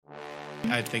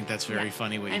I think that's very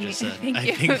funny what you just said. Thank I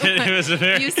you. think that it was a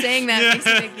very... You saying that makes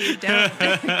me think you don't.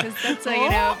 Because that's how you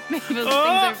know those things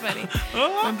are funny.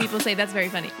 When people say that's very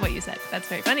funny, what you said, that's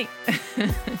very funny.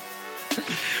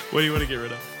 What do you want to get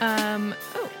rid of?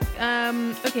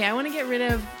 Okay, I want to get rid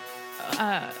of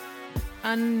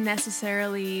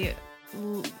unnecessarily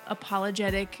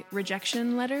apologetic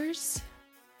rejection letters.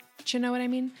 Do you know what I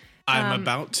mean? I'm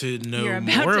about to know you're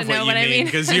about more to of know what what I you mean mean.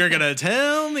 because you're going to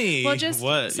tell me Well, just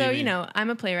what so you mean. I'm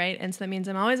a playwright, and so that means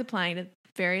I'm always applying to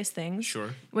various things. Sure.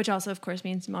 Which also, of course,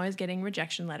 means I'm always getting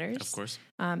rejection letters. Of course.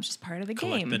 It's just part of the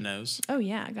Collect game. the no's. Oh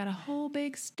yeah, I got a whole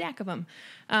big stack of them.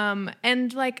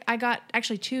 And like I got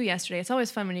actually 2 yesterday. It's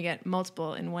always fun when you get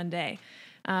multiple in one day.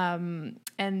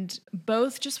 And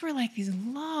both just were like these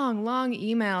long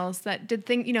emails that did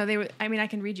think, they were, I mean, I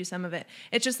can read you some of it.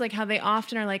 It's just like how they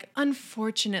often are like,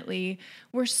 unfortunately,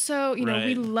 we're so,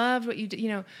 we loved what you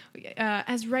did,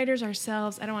 as writers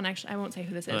ourselves. I won't say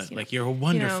who this is. Like you're a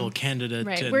wonderful candidate.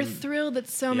 Right. We're thrilled that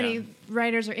so many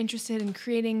writers are interested in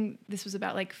creating, this was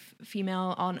about like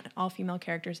all female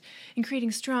characters, in creating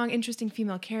strong, interesting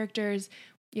female characters.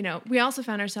 We also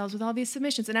found ourselves with all these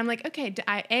submissions, and I'm like,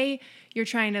 okay, you're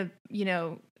trying to,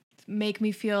 make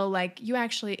me feel like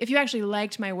if you actually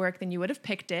liked my work, then you would have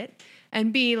picked it,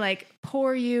 and B, like,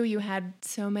 poor you had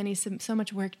so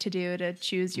much work to do to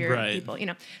choose your people,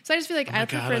 So I just feel like I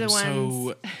prefer the ones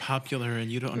so popular, and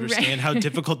you don't understand how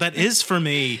difficult that is for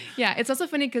me. Yeah, it's also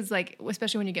funny because, like,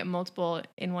 especially when you get multiple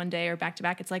in one day or back to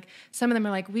back, it's like some of them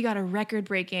are like, we got a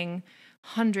record-breaking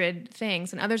 100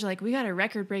 things, and others are like, we got a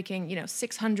record-breaking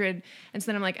 600, and so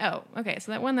then I'm like, oh, okay,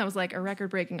 so that one that was like a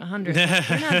record-breaking 100, you're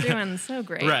not doing so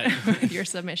great with your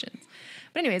submissions.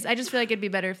 But anyways, I just feel like it'd be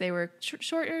better if they were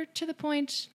shorter, to the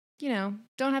point, don't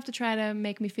have to try to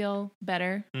make me feel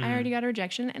better. I already got a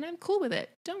rejection, and I'm cool with it.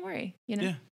 Don't worry,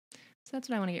 Yeah. So that's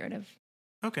what I want to get rid of.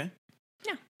 Okay.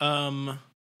 Yeah. I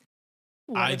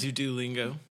do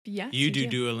Duolingo. Yes. You do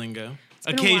Duolingo.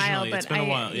 Occasionally, it's been a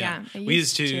while. Yeah. We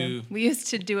used to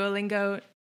Duolingo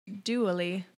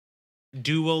dually.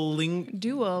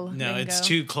 Dual. No, it's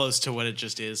too close to what it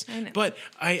just is. I know. But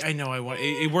I know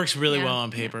it works really well on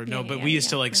paper. We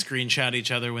used to screenshot each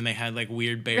other when they had like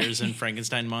weird bears and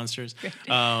Frankenstein monsters.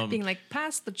 Being like,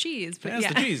 pass the cheese. But pass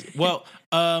the cheese. Well,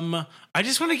 I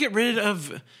just want to get rid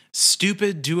of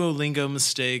stupid Duolingo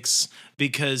mistakes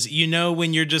because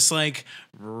when you're just like,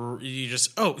 know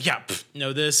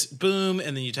this, boom,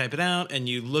 and then you type it out and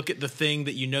you look at the thing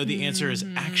that the answer is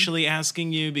actually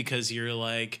asking you because you're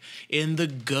like in the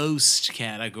ghost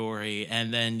category,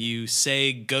 and then you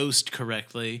say ghost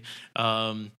correctly,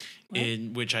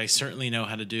 in which I certainly know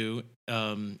how to do.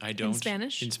 I don't.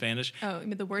 In Spanish. Oh, you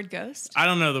mean the word ghost? I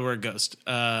don't know the word ghost.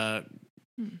 I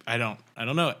don't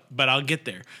know it, but I'll get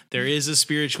there. There is a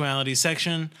spirituality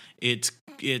section. Its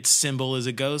symbol is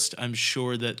a ghost. I'm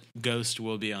sure that ghost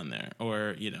will be on there,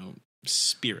 or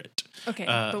spirit. Okay,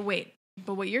 but wait.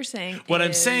 But what you're saying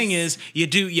I'm saying is you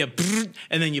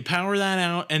and then you power that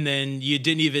out, and then you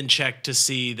didn't even check to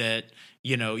see that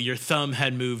your thumb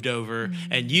had moved over,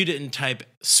 and you didn't type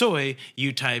soy,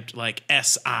 you typed like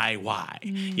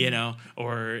SIY,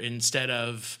 or instead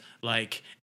of like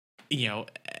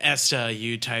Esta,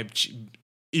 you typed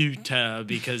Uta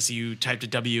because you typed a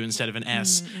W instead of an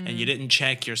S, and you didn't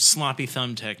check your sloppy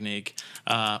thumb technique,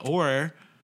 or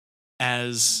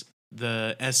as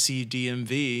the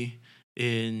SCDMV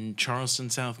in Charleston,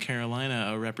 South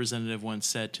Carolina, a representative once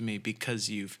said to me, because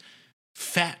you've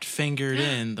fat fingered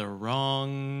in the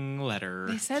wrong letter.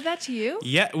 They said that to you?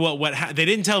 Yeah. Well, they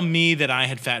didn't tell me that I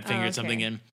had fat fingered something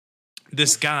in.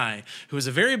 This guy, who was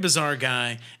a very bizarre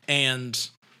guy, and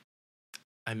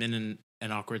I'm in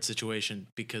an awkward situation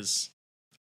because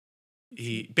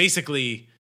he basically,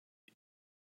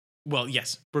 well,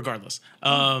 yes, regardless.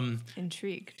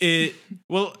 Intrigued.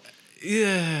 I'll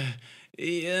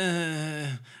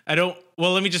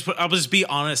just be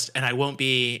honest, and I won't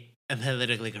be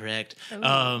politically correct.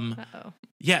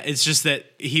 Yeah, it's just that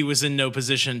he was in no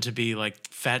position to be like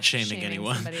fat shaming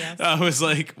anyone. I was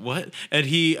like, what? And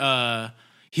he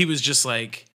was just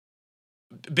like,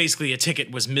 basically a ticket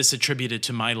was misattributed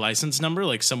to my license number.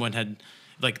 Like someone had,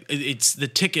 like, it's the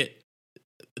ticket,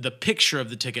 the picture of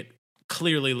the ticket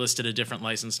clearly listed a different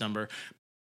license number,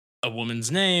 a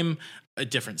woman's name, a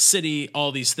different city,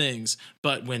 all these things.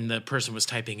 But when the person was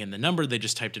typing in the number, they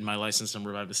just typed in my license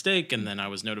number by mistake, and then I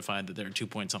was notified that there are 2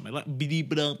 points on my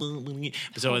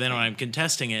So then when I'm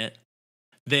contesting it,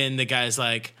 then the guy's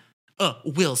like, "Oh,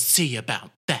 we'll see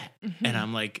about that." And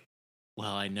I'm like,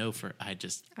 well, I'm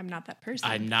not that person.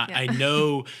 I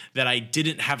know that I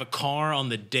didn't have a car on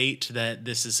the date that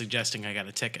this is suggesting I got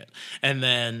a ticket. And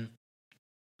then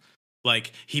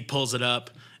like he pulls it up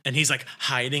and he's like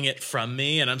hiding it from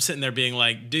me, and I'm sitting there being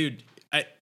like, dude,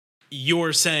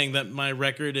 you're saying that my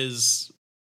record is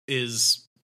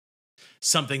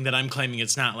something that I'm claiming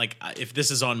it's not. Like, if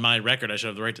this is on my record, I should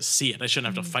have the right to see it. I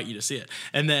shouldn't have to fight you to see it.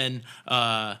 And then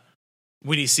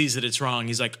when he sees that it's wrong,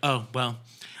 he's like, oh, well,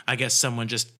 I guess someone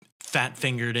just fat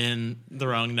fingered in the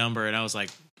wrong number. And I was like,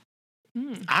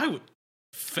 wow.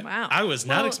 I was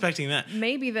not expecting that.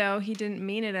 Maybe, though, he didn't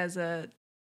mean it as a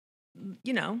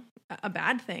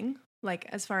bad thing, like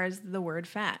as far as the word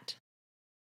fat.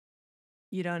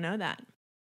 You don't know that.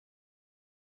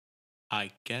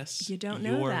 I guess you don't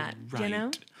know that. Right. You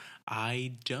know?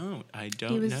 I don't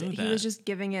know that. He was just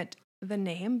giving it the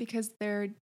name because there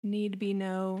need be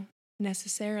no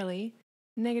necessarily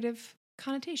negative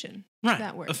connotation to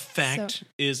that word. A fact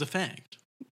is a fact.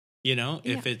 You know,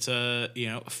 if it's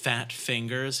fat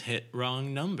fingers hit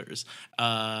wrong numbers,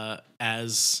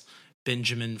 as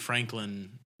Benjamin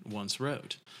Franklin once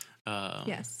wrote.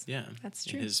 Yes. Yeah. That's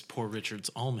true. In his Poor Richard's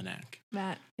Almanac.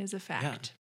 That is a fact. Yeah.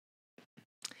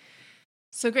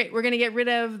 So great. We're going to get rid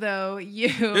of, though,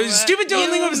 stupid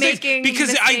Duolingo mistakes.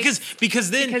 Because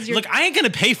then, look, I ain't going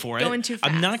to pay for it. Going too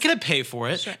fast. I'm not going to pay for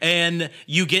it. Sure. And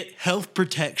you get health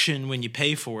protection when you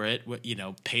pay for it. You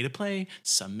know, pay to play,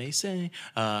 some may say.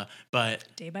 But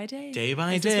day by day. Day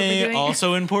by day,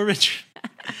 also in Poor Richard.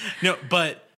 No,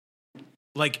 but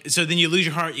like, so then you lose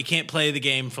your heart. You can't play the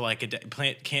game for like a day.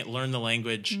 Can't learn the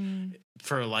language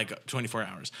for like 24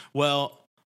 hours. Well,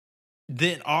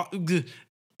 then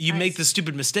you make the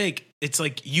stupid mistake. It's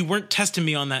like, you weren't testing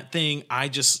me on that thing. I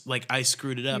just I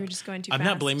screwed it up. You were just going too I'm fast.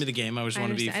 not blaming the game. I just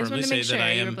want to be firmly say sure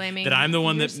that I'm the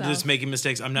one that's making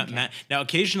mistakes. I'm not mad. Now,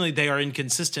 occasionally they are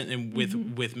inconsistent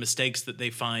with mistakes that they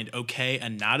find okay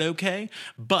and not okay,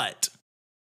 but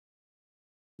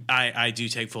I do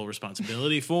take full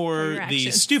responsibility for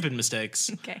the stupid mistakes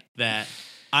that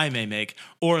I may make.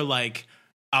 Or like,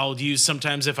 I'll use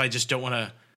sometimes if I just don't want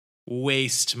to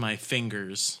waste my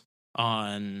fingers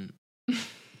on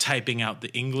typing out the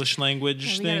English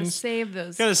language things.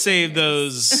 Gotta save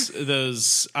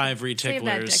those ivory ticklers. Save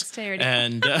that dexterity.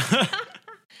 And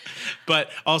but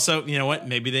also, you know what?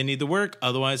 Maybe they need the work.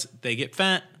 Otherwise, they get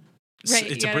fat.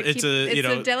 Right, it's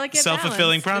a delicate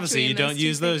self-fulfilling prophecy. You don't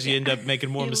use those, you yeah. end up making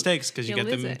more mistakes because you get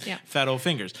them fat old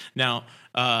fingers. Now,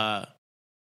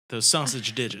 those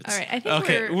sausage digits. All right, I think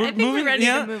we're ready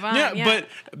to move on. Yeah, but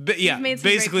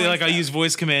basically, like, I use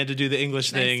voice command to do the English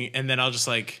thing, and then I'll just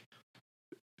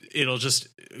it'll just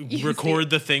record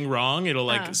the thing wrong.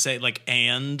 It'll say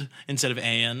and instead of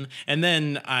an, and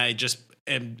then I just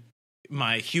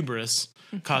my hubris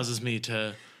causes me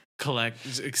to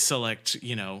select,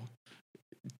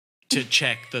 to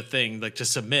check the thing, like to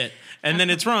submit, and then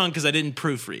it's wrong because I didn't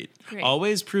proofread. Great.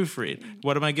 Always proofread.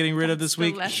 What am I getting rid of this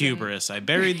week? Lesson. Hubris. I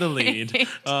buried the lead.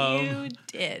 You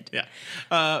did. Yeah.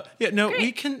 No, Great.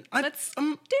 We can. Let's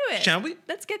do it. Shall we?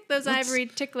 Let's get those ivory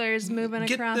ticklers moving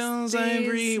across. Get those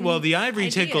ivory. Well, the ivory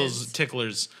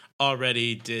ticklers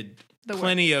already did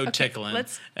plenty of tickling,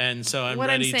 and so I'm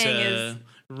ready to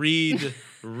read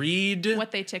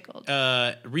what they tickled.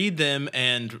 Read them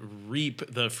and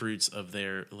reap the fruits of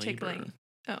their labor.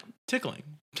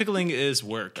 Tickling is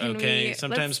work.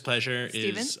 Sometimes pleasure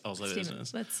is also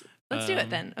business. Let's do it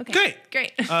then. Okay.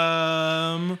 Great.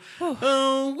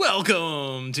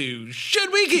 Welcome to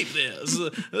Should We Keep This?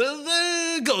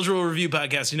 The cultural review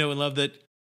podcast you know and love that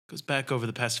goes back over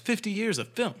the past 50 years of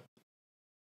film,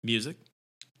 music,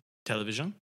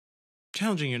 television,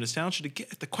 challenging your nostalgia to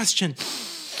get at the question.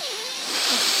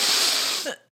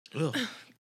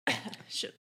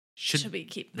 Should we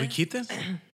keep this? We keep this?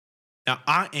 Now,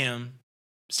 I am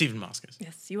Stephen Moskos.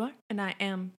 Yes, you are. And I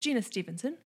am Gina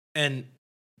Stevenson. And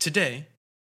today,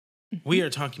 we are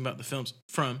talking about the films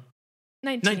from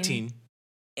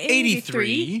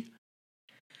 1983.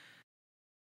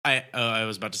 I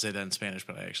was about to say that in Spanish,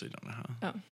 but I actually don't know how.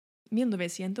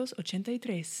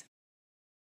 1983.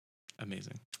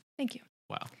 Amazing. Thank you.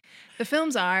 Wow. The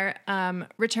films are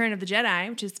Return of the Jedi,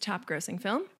 which is the top grossing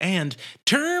film. And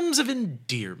Terms of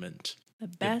Endearment. The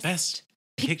best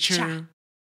picture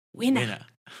winner.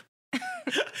 I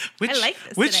like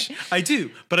this today. I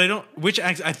do, but I don't.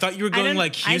 I thought you were going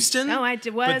like Houston. I was,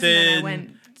 but then I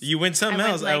went. You went something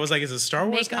else. I was like, is it Star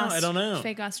Wars now? I don't know.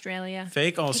 Fake Australia.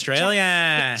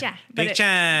 Picture.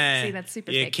 See, that's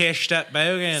super fake. You cashed up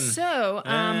bogan. So,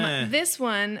 this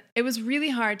one, it was really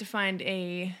hard to find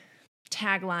a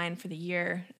tagline for the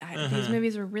year. These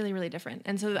movies were really, really different.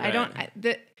 And so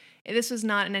this was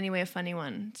not in any way a funny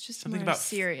one. It's just something about a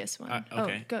serious one.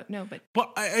 Okay.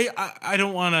 Well, I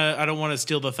don't want to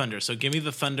steal the thunder. So give me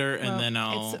the thunder, and then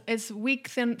I'll. It's weak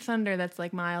thunder that's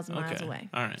like miles and miles away.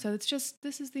 All right. So this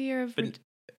is the year of.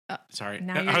 Sorry,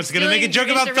 I was going to make a joke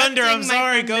about thunder. I'm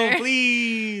sorry. Go,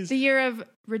 please. The year of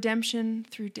redemption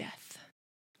through death.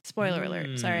 Spoiler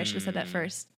alert. Sorry, I should have said that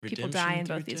first. People die in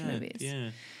both these movies. Yeah.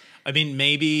 I mean,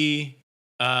 maybe.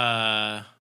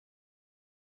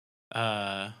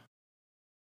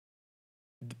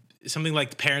 Something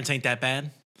like Parents Ain't That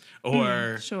Bad,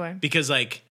 or sure, because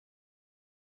like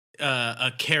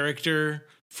a character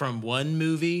from one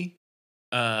movie,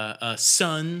 a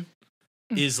son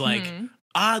is like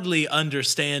oddly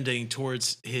understanding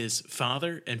towards his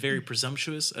father and very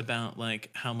presumptuous about like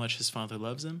how much his father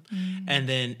loves him, and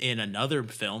then in another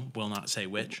film, will not say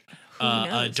which,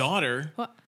 a daughter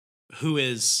who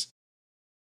is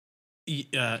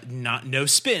no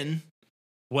spin,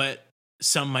 what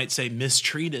some might say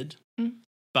mistreated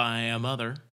by a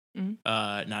mother,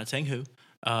 not saying who,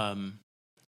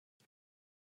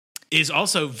 is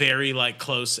also very like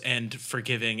close and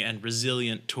forgiving and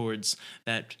resilient towards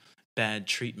that bad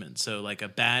treatment. So like a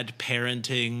bad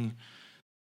parenting,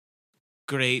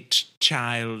 great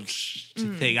child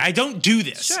thing. I don't do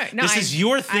this. Sure. No, this is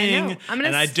your thing.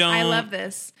 I love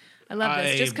this.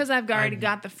 Just because I've already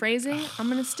got the phrasing, I'm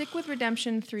going to stick with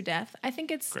redemption through death. I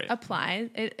think it's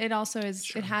applied. It also is.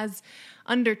 Sure. It has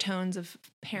undertones of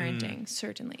parenting,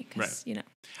 certainly. Right.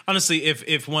 Honestly,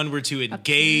 if one were to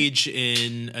engage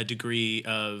in a degree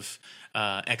of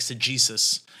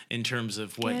exegesis in terms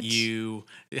of what you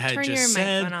had just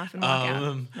said, turn your microphone off and walk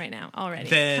out right now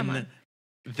already. Come on.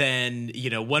 Then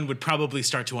one would probably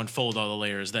start to unfold all the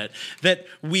layers that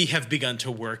we have begun to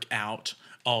work out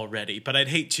already. But I'd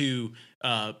hate to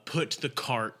put the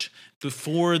cart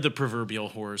before the proverbial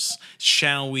horse.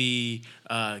 Shall we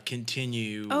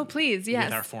continue? Oh, please, yes.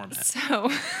 With our format.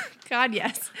 So, God,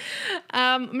 yes.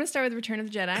 I'm going to start with Return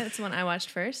of the Jedi. That's the one I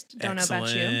watched first. Don't know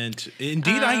about you.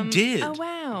 Indeed, I did. Oh,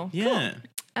 wow. Yeah.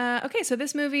 Cool. Okay, so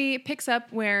this movie picks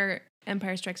up where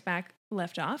Empire Strikes Back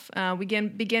left off. We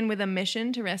begin with a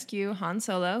mission to rescue Han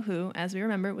Solo, who, as we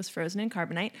remember, was frozen in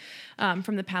carbonite,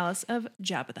 from the palace of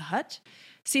Jabba the Hutt.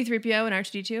 C-3PO and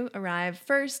R2-D2 arrive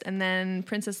first, and then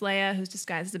Princess Leia, who's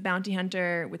disguised as a bounty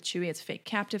hunter with Chewie as a fake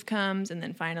captive, comes, and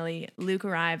then finally Luke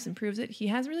arrives and proves that he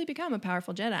has really become a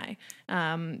powerful Jedi,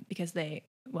 because Leia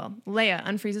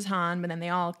unfreezes Han, but then they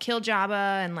all kill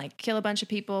Jabba and like kill a bunch of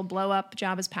people, blow up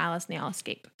Jabba's palace, and they all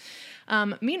escape.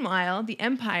 Meanwhile, the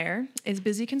Empire is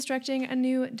busy constructing a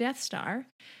new Death Star,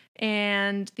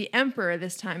 and the Emperor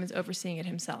this time is overseeing it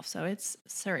himself, so it's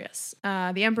serious.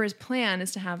 The Emperor's plan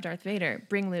is to have Darth Vader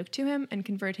bring Luke to him and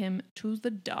convert him to the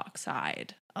dark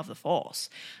side of the Force.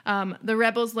 The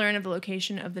rebels learn of the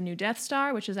location of the new Death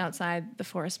Star, which is outside the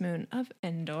forest moon of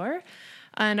Endor.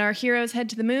 And our heroes head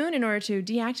to the moon in order to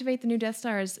deactivate the new Death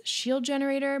Star's shield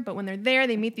generator. But when they're there,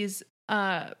 they meet these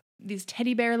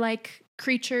teddy bear-like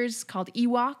creatures called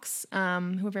Ewoks,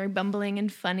 who are very bumbling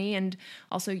and funny and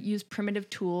also use primitive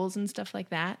tools and stuff like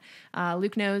that.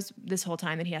 Luke knows this whole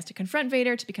time that he has to confront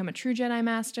Vader to become a true Jedi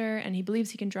Master, and he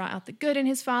believes he can draw out the good in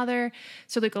his father.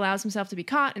 So Luke allows himself to be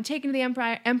caught and taken to the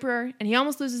Emperor, and he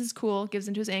almost loses his cool, gives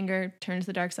into his anger, turns to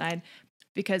the dark side,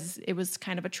 because it was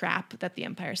kind of a trap that the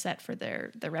Empire set for the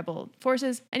rebel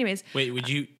forces. Anyways. Wait, are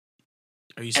you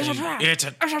saying it's a trap?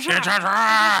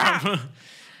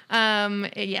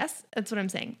 Yes, that's what I'm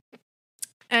saying.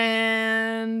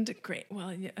 And great. Well,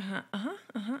 Continue.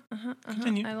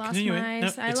 I lost Continue. my.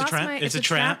 No, I lost my. It's a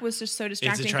trap. Was just so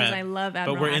distracting because I love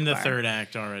Admiral But we're in the Ackbar. third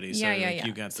act already. So yeah.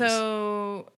 You got this.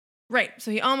 So right.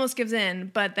 So he almost gives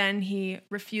in, but then he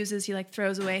refuses. He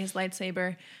throws away his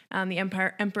lightsaber. The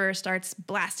Emperor starts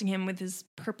blasting him with his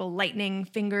purple lightning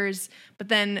fingers. But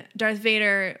then Darth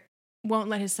Vader won't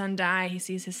let his son die. He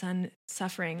sees his son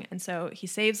suffering. And so he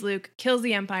saves Luke, kills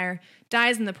the Empire,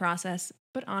 dies in the process,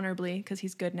 but honorably, because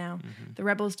he's good now. Mm-hmm. The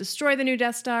rebels destroy the new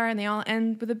Death Star, and they all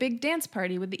end with a big dance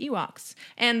party with the Ewoks.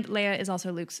 And Leia is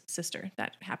also Luke's sister.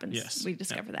 That happens. Yes. We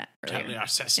discovered that earlier. Totally our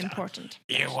sister. Important.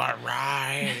 You are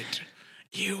right.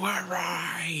 You are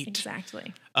right.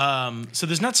 Exactly. So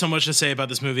there's not so much to say about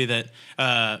this movie that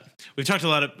we've talked a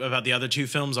lot about the other two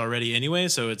films already anyway,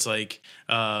 so it's like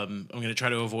I'm going to try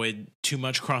to avoid too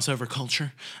much crossover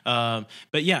culture.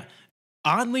 But yeah,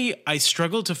 oddly, I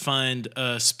struggled to find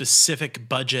a specific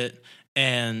budget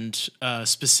and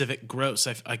specific gross.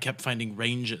 I kept finding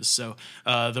ranges. So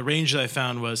the range that I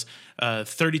found was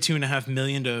 $32.5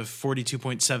 million to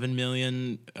 $42.7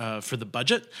 million for the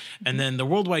budget. And then the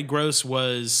worldwide gross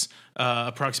was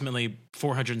approximately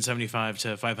 475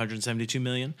 to 572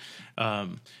 million.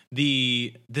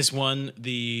 This won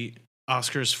the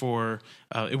Oscars for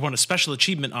it won a special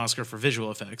achievement Oscar for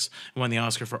visual effects. It won the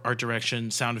Oscar for art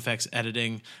direction, sound effects,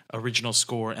 editing, original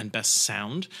score, and best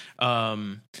sound.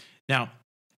 Now,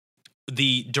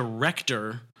 the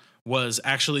director was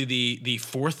actually the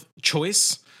fourth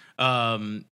choice.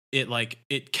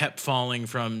 It kept falling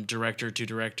from director to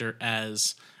director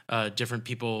as different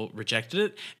people rejected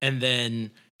it, and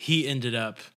then he ended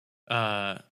up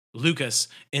Lucas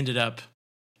ended up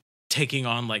taking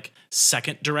on like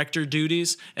second director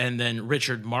duties, and then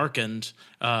Richard Marquand,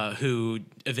 who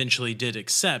eventually did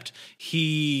accept,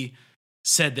 he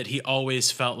said that he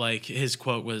always felt like, his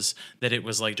quote was that it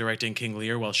was like directing King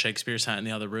Lear while Shakespeare sat in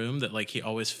the other room, that like he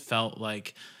always felt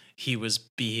like he was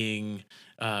being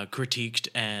critiqued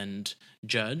and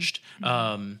judged.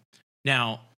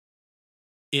 Now,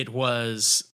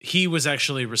 he was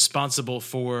actually responsible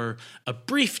for a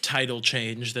brief title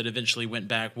change that eventually went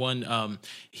back. One,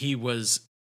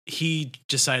 he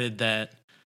decided that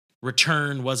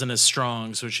Return wasn't as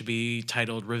strong, so it should be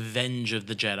titled Revenge of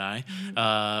the Jedi.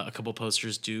 A couple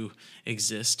posters do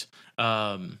exist.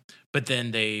 But then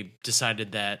they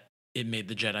decided that it made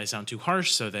the Jedi sound too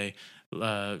harsh, so they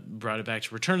brought it back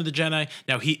to Return of the Jedi.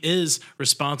 Now, he is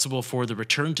responsible for the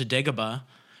Return to Dagobah,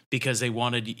 because they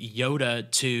wanted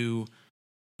Yoda to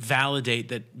validate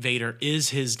that Vader is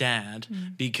his dad,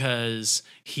 because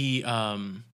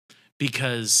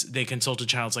because they consulted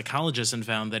child psychologists and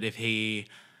found that if they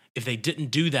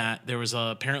didn't do that, there was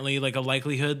apparently like a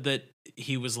likelihood that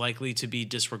he was likely to be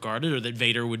disregarded, or that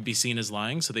Vader would be seen as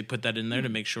lying. So they put that in there to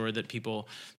make sure that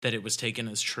that it was taken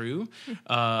as true.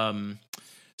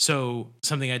 So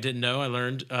something I didn't know, I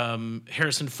learned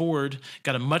Harrison Ford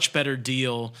got a much better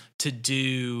deal to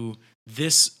do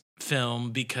this film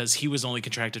because he was only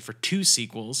contracted for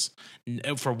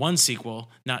for one sequel,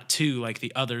 not two like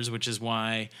the others, which is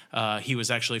why he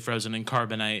was actually frozen in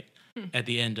carbonite at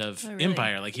the end of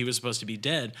Empire. Like, he was supposed to be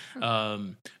dead.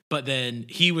 But then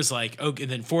he was like, okay,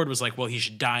 and then Ford was like, well, he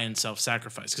should die in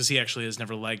self-sacrifice, because he actually has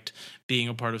never liked being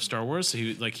a part of Star Wars. So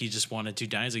he just wanted to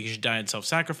die. He's like, he should die in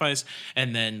self-sacrifice.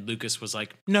 And then Lucas was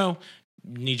like, no,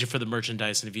 need you for the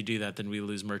merchandise. And if you do that, then we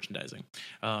lose merchandising.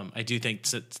 I do think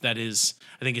I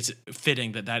think it's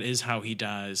fitting that is how he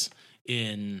dies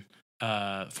in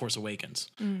Force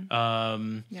Awakens.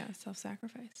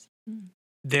 Self-sacrifice.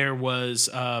 There was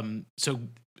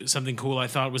something cool I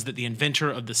thought was that the inventor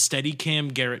of the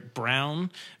Steadicam, Garrett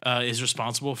Brown, is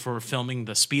responsible for filming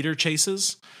the speeder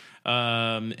chases.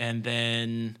 And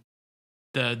then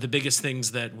the biggest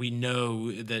things that we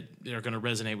know that are going to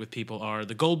resonate with people are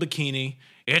the gold bikini,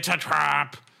 it's a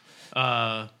trap,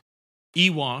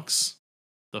 Ewoks,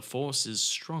 the Force is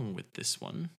strong with this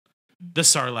one, the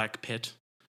Sarlacc pit,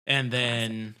 and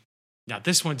then now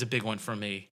this one's a big one for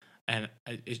me, and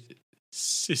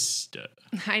sister.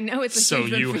 I know it's a so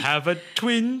huge one. You have a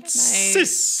twin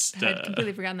sister. I had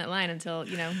completely forgotten that line until,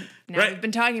 now we've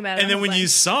been talking about it. And then when you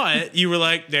saw it, you were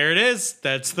like, there it is.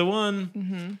 That's the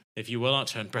one. If you will not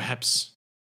turn, perhaps.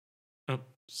 Oh,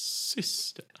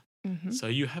 sister. So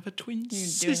you have a twin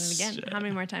sister. You're doing it again. How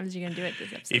many more times are you going to do it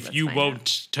this episode? If you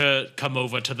won't come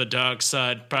over to the dark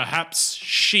side, perhaps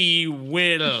she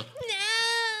will. No!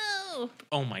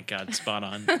 Oh my God, spot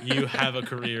on. You have a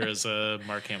career as a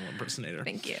Mark Hamill impersonator.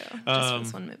 Thank you. Just for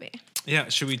this one movie. Yeah,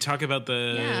 should we talk about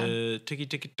the ticky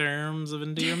terms of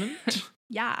endearment?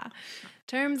 Yeah.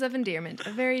 Terms of Endearment,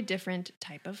 a very different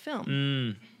type of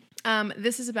film.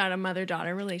 This is about a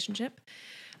mother-daughter relationship.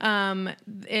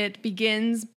 It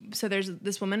begins, so there's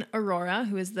this woman, Aurora,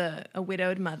 who is a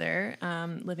widowed mother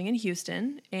living in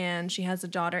Houston, and she has a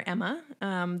daughter, Emma.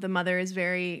 The mother is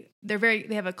they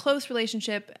have a close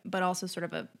relationship, but also sort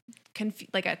of a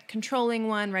controlling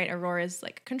one, right? Aurora is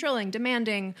like controlling,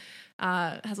 demanding,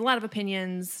 has a lot of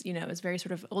opinions, is very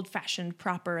sort of old-fashioned,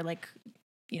 proper,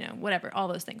 whatever, all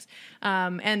those things.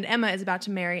 And Emma is about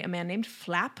to marry a man named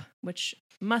Flap, which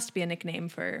must be a nickname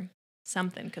for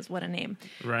something, because what a name.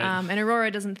 Right. And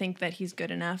Aurora doesn't think that he's good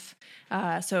enough.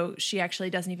 So she actually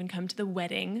doesn't even come to the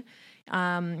wedding.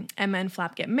 Emma and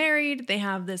Flap get married. They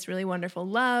have this really wonderful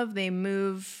love. They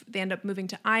end up moving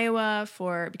to Iowa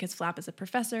because Flap is a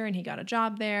professor and he got a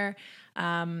job there.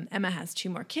 Emma has 2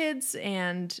 more kids,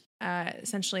 and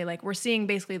essentially, like, we're seeing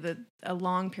basically a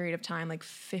long period of time, like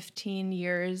 15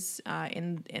 years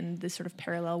in the sort of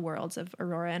parallel worlds of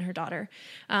Aurora and her daughter.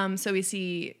 So we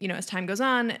see, as time goes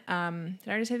on, did I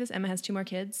already say this? Emma has 2 more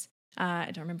kids.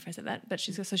 I don't remember if I said that, but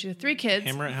she has 3 kids.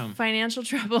 Hammer at home. Financial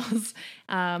troubles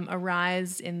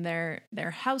arise in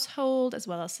their household, as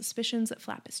well as suspicions that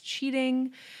Flap is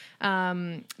cheating.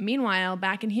 Meanwhile,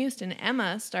 back in Houston,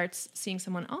 Emma starts seeing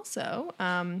someone also.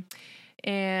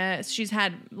 And she's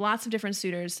had lots of different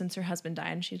suitors since her husband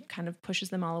died, and she kind of pushes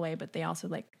them all away, but they also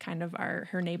like kind of are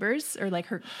her neighbors or like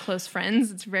her close friends.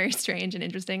 It's very strange and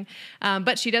interesting.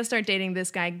 But she does start dating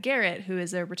this guy, Garrett, who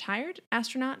is a retired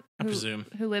astronaut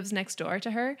who lives next door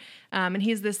to her. And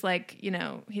he's this like,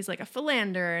 he's like a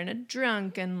philanderer and a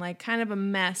drunk and like kind of a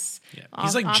mess. Yeah.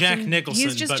 He's like Jack Nicholson,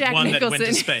 he's just but Jack one Nicholson. that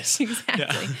went to space. Exactly.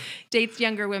 Yeah. Dates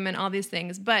younger women, all these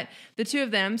things. But the 2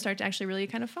 of them start to actually really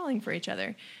kind of falling for each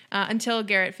other until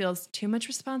Garrett feels too much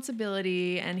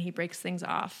responsibility and he breaks things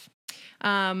off.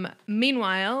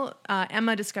 Meanwhile,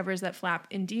 Emma discovers that Flap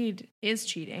indeed is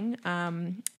cheating.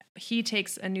 He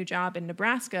takes a new job in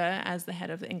Nebraska as the head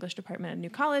of the English department at a new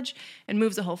college and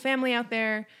moves the whole family out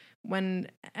there. When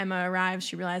Emma arrives,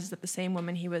 she realizes that the same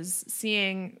woman he was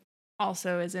seeing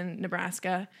also is in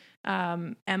Nebraska.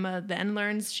 Emma then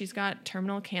learns she's got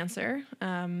terminal cancer,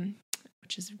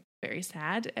 which is very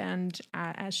sad. And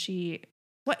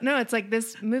it's like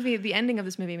this movie, the ending of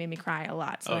this movie made me cry a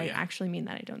lot. So I actually mean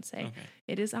that, I don't say. Okay.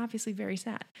 It is obviously very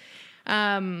sad.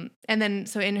 And then,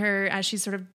 so as she's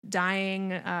sort of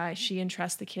dying, she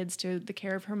entrusts the kids to the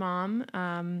care of her mom.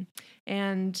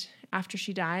 And after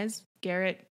she dies,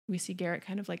 we see Garrett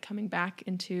kind of like coming back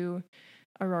into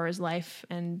Aurora's life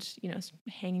and,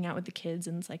 hanging out with the kids.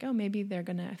 And it's like, oh, maybe they're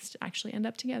going to actually end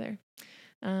up together.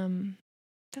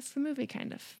 That's the movie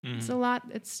kind of. Mm-hmm. It's a lot.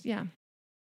 It's,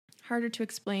 harder to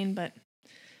explain, but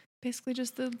basically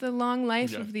just the long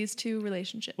life of these 2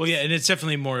 relationships. Well, yeah, and it's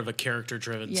definitely more of a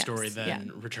character-driven story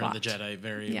than Return of the Jedi,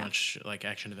 very much like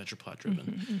action-adventure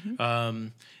plot-driven.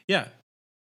 Mm-hmm.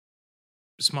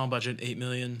 Small budget, $8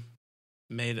 million,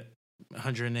 made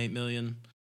 $108 million.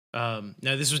 Now,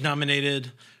 this was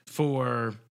nominated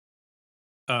for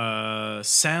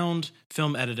sound,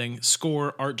 film editing,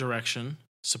 score, art direction,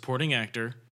 supporting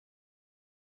actor,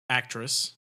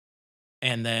 actress,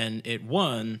 and then it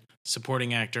won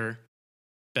supporting actor,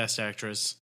 best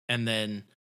actress, and then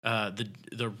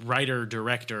the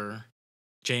writer-director,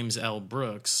 James L.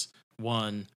 Brooks,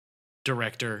 won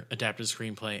director, adapted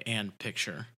screenplay, and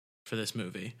picture for this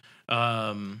movie.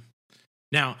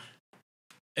 Now,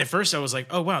 at first I was like,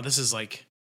 oh, wow, this is like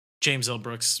James L.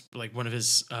 Brooks, like one of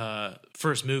his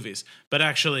first movies. But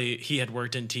actually, he had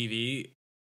worked in TV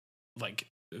like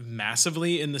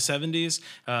massively in the 70s.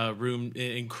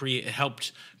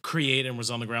 Helped create and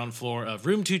was on the ground floor of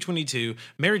Room 222,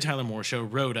 Mary Tyler Moore Show,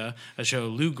 Rhoda, a show,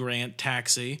 Lou Grant,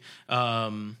 Taxi.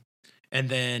 And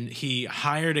then he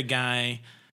hired a guy,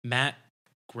 Matt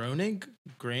Groening,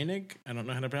 I don't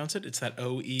know how to pronounce it. It's that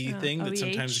OE thing that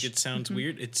sometimes sounds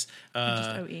weird. It's just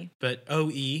OE. But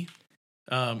OE.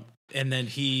 And then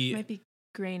he might be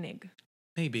Groening.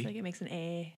 Maybe. Like it makes an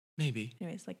A. Maybe.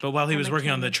 Anyways, but while he was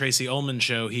working on the Tracy Ullman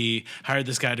show, he hired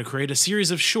this guy to create a series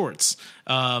of shorts,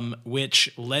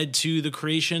 which led to the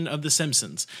creation of The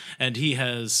Simpsons. And he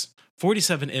has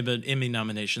 47 Emmy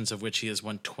nominations, of which he has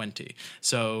won 20.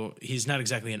 So he's not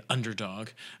exactly an underdog.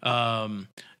 And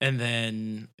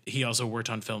then he also worked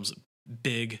on films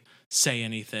Big, Say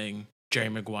Anything, Jerry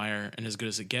Maguire, and As Good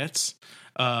as It Gets.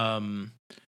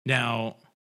 Now...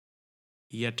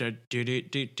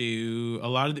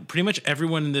 pretty much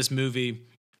everyone in this movie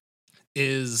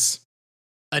is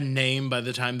a name by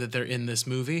the time that they're in this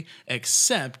movie,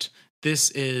 except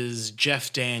this is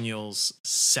Jeff Daniels'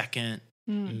 second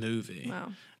movie.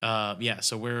 Wow.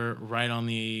 So we're right on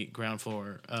the ground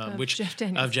floor of Jeff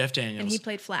Daniels. And he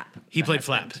played Flap.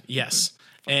 Yes.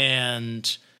 Mm-hmm.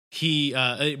 And he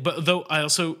but though I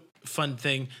also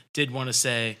did want to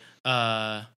say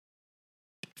for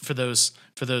those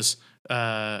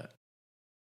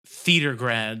theater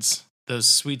grads, those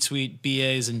sweet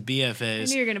BAs and BFAs. I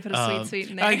knew you were going to put a sweet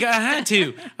in there. I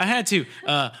had to.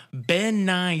 Ben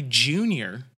Nye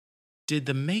Jr. did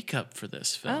the makeup for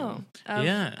this film.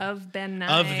 Of Ben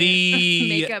Nye. Of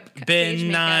the Ben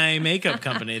Nye makeup. Makeup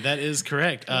Company. That is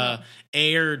correct.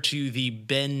 Heir to the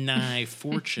Ben Nye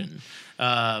fortune.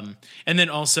 And then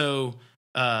also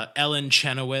Ellen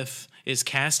Chenoweth is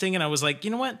casting, and I was like,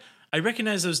 you know what? I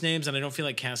recognize those names, and I don't feel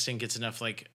like casting gets enough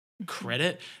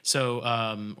credit,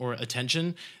 or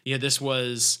attention. Yeah, this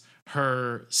was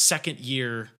her second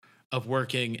year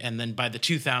working, and then by the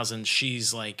 2000s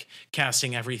she's like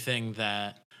casting everything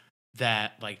that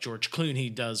like George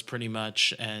Clooney does pretty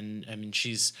much, and I mean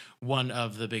she's one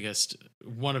of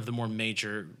the more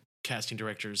major casting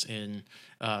directors in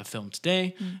film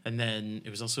today. And then it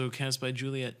was also cast by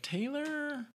Juliet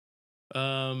Taylor,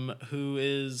 who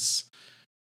is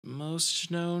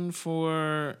most known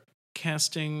for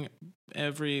casting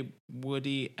every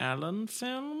Woody Allen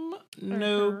film.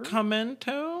 No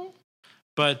commento.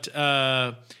 But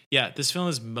this film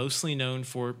is mostly known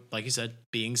for, like you said,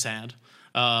 being sad.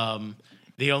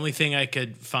 The only thing I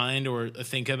could find or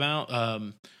think about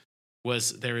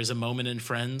was there is a moment in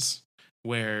Friends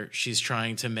where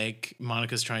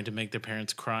Monica's trying to make their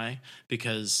parents cry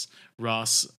because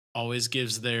Ross always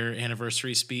gives their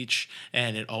anniversary speech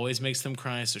and it always makes them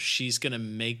cry, so she's gonna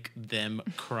make them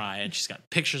cry, and she's got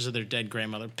pictures of their dead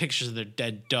grandmother, pictures of their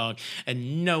dead dog,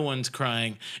 and no one's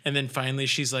crying. And then finally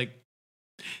she's like,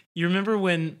 you remember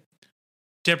when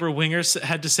Deborah Winger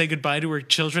had to say goodbye to her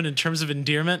children in terms of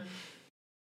endearment?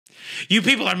 You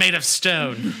people are made of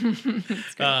stone.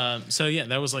 So yeah,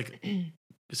 that was like,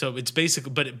 so it's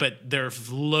basically, but there are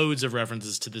loads of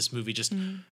references to this movie just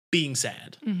being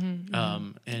sad.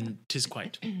 And tis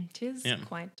quite.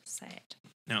 Quite sad.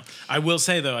 Now, I will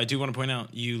say though, I do want to point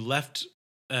out, you left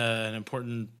an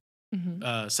important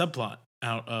subplot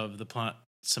out of the plot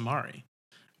summary,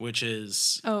 which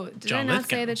is did I not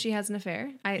Lithgow. Say that she has an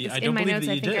affair? In my notes,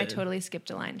 I think did. I totally skipped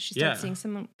a line. She starts seeing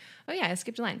someone. Oh yeah, I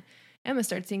skipped a line. Emma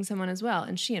starts seeing someone as well,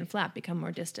 and she and Flap become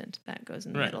more distant. That goes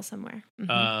in the middle somewhere.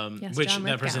 Yes, which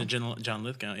that person, John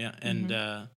Lithgow, yeah. And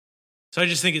so I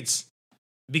just think it's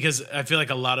because I feel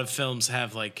like a lot of films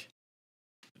have like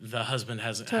the husband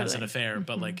has an affair,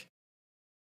 but like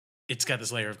it's got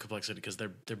this layer of complexity because they're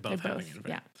both having an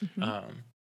affair. Yeah.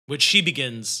 Which she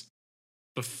begins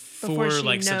before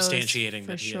like substantiating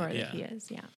for that sure he is. That he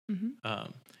is. Yeah.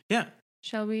 Yeah.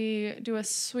 Shall we do a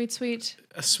sweet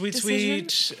decision?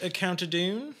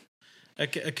 Accountadoon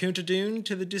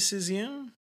to the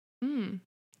decision?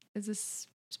 Is this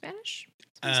Spanish?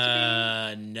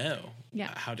 No.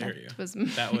 Yeah. How dare you?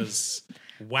 That was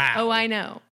wow. Oh, I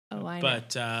know.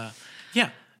 But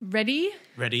yeah. Ready,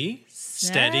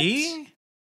 steady,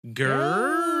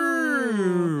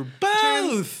 grrr.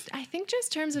 Both. I think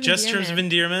just terms of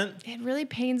endearment. It really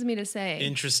pains me to say.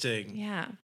 Interesting. Yeah.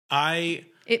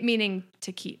 It meaning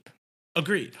to keep.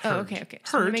 Agreed. Heard. Oh, okay.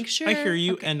 So Heard. Make sure. I hear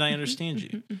you and I understand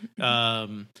you.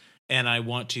 And I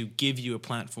want to give you a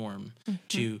platform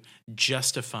to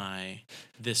justify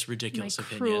this ridiculous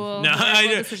opinion.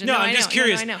 I'm just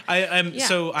curious.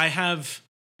 So I have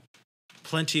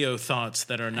plenty of thoughts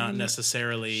that are not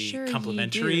necessarily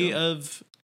complimentary of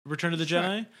Return of the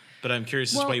Jedi, but I'm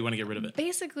curious as to why you want to get rid of it.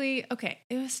 Basically, okay,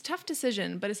 it was a tough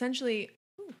decision, but essentially,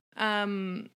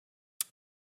 I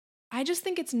just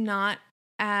think it's not.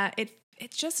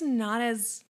 It's just not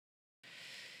as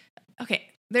okay.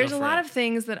 There's a lot of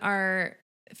things that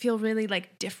feel really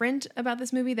like different about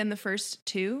this movie than the first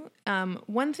two.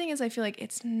 One thing is I feel like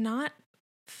it's not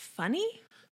funny,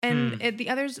 and the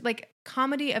others like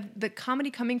comedy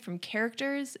coming from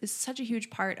characters is such a huge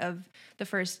part of the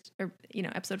first,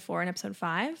 episode 4 and episode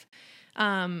 5.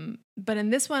 But in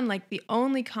this one, like the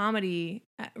only comedy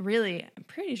really, I'm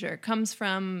pretty sure, comes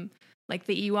from like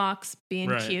the Ewoks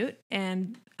being cute,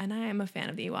 and I am a fan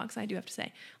of the Ewoks, I do have to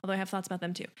say, although I have thoughts about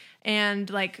them too. And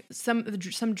like some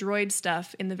droid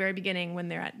stuff in the very beginning when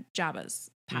they're at Jabba's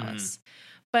palace.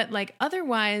 But like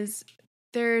otherwise,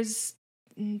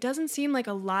 doesn't seem like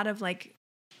a lot of like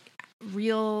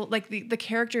real, like the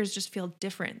characters just feel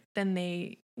different than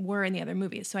they were in the other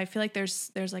movies. So I feel like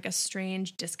there's like a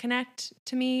strange disconnect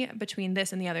to me between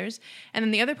this and the others. And then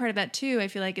the other part of that too, I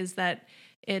feel like, is that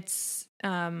it's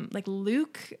like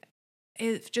Luke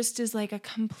is like a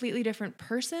completely different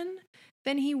person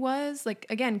than he was, like,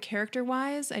 again, character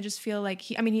wise. I just feel like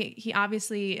he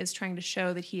obviously is trying to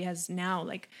show that he has now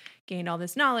like gained all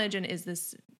this knowledge and is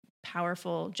this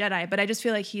powerful Jedi, but I just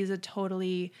feel like he's a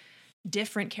totally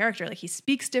different character. Like he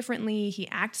speaks differently, he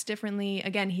acts differently.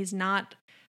 Again, he's not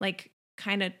like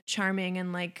kind of charming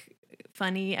and like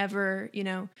funny ever,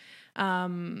 and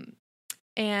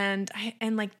I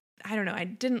don't know.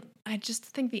 I just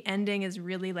think the ending is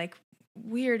really like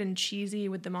weird and cheesy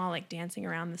with them all like dancing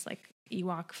around this like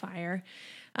Ewok fire.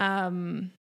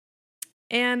 And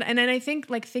then I think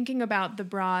like thinking about the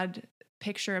broad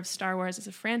picture of Star Wars as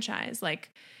a franchise,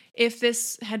 like if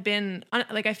this had been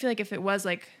like, I feel like if it was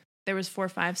like there was 4,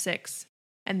 5, 6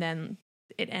 and then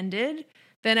it ended,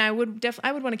 then I would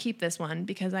want to keep this one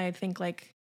because I think I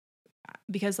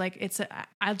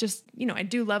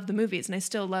do love the movies and I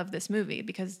still love this movie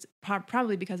because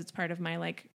probably because it's part of my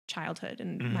like childhood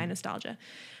and my nostalgia.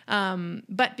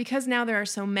 But because now there are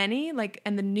so many, like,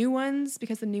 and the new ones,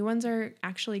 because the new ones are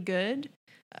actually good,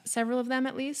 several of them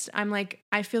at least, I'm like,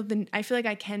 I feel like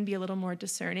I can be a little more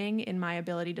discerning in my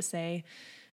ability to say,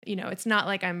 you know, it's not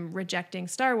like I'm rejecting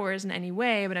Star Wars in any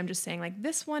way, but I'm just saying like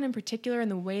this one in particular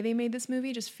and the way they made this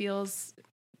movie just feels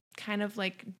kind of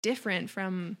like different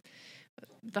from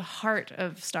the heart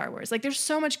of Star Wars. Like there's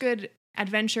so much good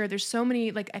adventure. There's so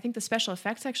many, like, I think the special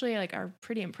effects actually like are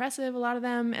pretty impressive, a lot of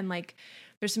them. And like,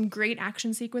 there's some great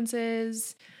action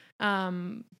sequences.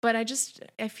 But I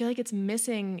feel like it's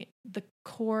missing the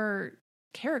core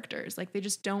characters. Like they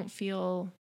just don't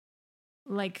feel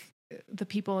like the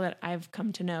people that I've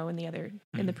come to know in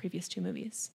the previous two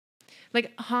movies.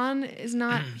 Like Han is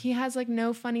not, he has like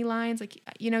no funny lines. Like,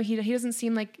 you know, he doesn't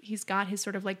seem like he's got his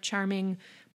sort of like charming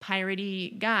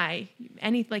piratey guy.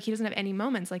 He doesn't have any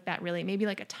moments like that really. Maybe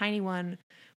like a tiny one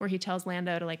where he tells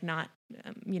Lando to like not,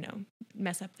 you know,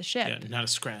 mess up the ship. Yeah, not a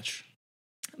scratch.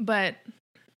 But,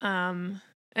 and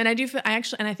I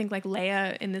think like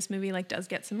Leia in this movie like does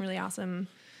get some really awesome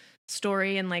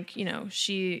story, and like, you know,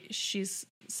 she's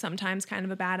sometimes kind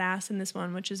of a badass in this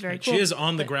one, which is very cool. She is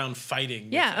on the ground fighting.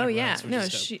 Yeah. Oh yeah. No,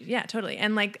 yeah, totally.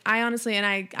 And like, I honestly,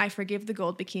 and I forgive the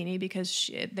gold bikini because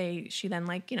she then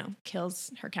like, you know,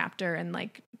 kills her captor, and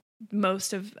like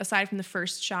most of, aside from the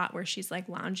first shot where she's like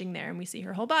lounging there and we see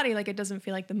her whole body, like it doesn't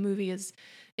feel like the movie is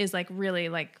like really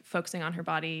like focusing on her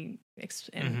body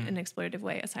in an exploitative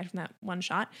way, aside from that one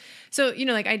shot. So, you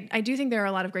know, like I do think there are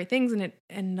a lot of great things in it,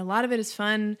 and a lot of it is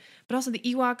fun, but also the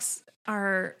Ewoks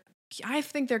I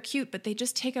think they're cute, but they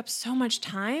just take up so much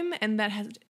time, and that has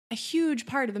a huge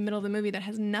part of the middle of the movie that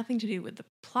has nothing to do with the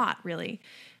plot, really.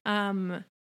 So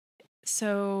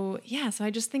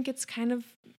I just think it's kind of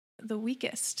the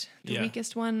weakest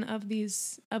one of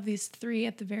these three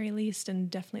at the very least,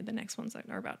 and definitely the next ones that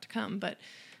are about to come. But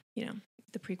you know,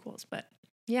 the prequels. But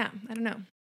yeah, I don't know.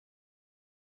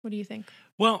 What do you think?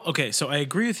 Well, okay, so I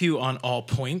agree with you on all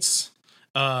points.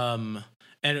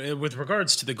 And with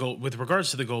regards to the gold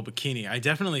bikini, I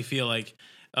definitely feel like,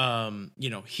 you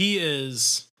know, he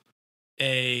is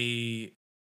so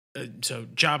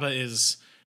Jabba is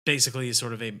basically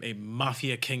sort of a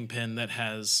mafia kingpin that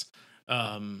has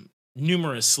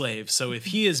numerous slaves. So if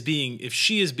she is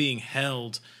being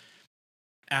held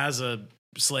as a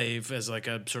slave, as like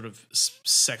a sort of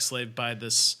sex slave by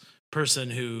this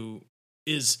person who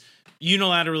is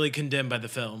unilaterally condemned by the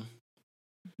film,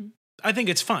 I think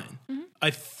it's fine. I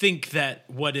think that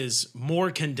what is more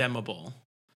condemnable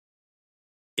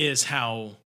is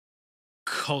how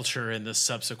culture in the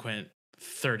subsequent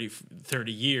 30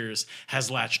 years has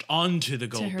latched onto the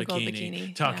gold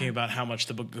bikini, talking about how much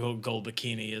the gold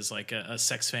bikini is like a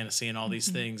sex fantasy and all these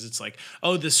things. It's like,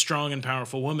 oh, this strong and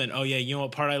powerful woman. Oh yeah, you know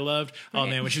what part I loved? Right. Oh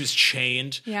man, when she was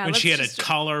chained, when she had a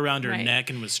collar around her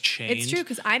neck and was chained. It's true,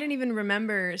 because I didn't even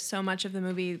remember so much of the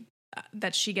movie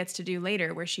that she gets to do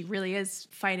later, where she really is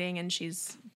fighting, and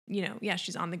she's, you know,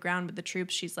 she's on the ground with the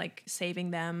troops. She's like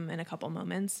saving them in a couple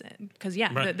moments. Because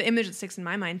the image that sticks in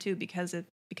my mind too, because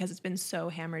it's been so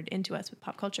hammered into us with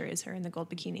pop culture, is her in the gold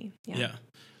bikini. Yeah.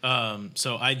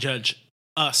 So I judge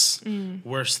Us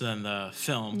worse than the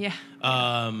film. Yeah.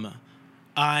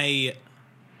 I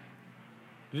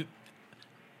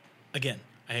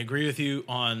agree with you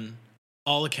on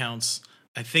all accounts.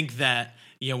 I think that,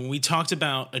 you know, when we talked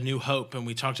about A New Hope and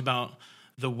we talked about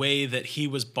the way that he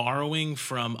was borrowing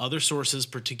from other sources,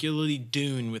 particularly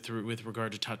Dune with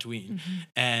regard to Tatooine,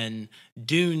 and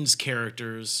Dune's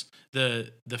characters,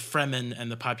 the Fremen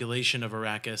and the population of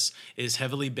Arrakis is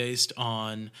heavily based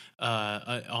on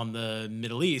the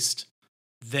Middle East.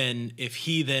 Then if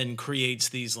he then creates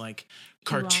these like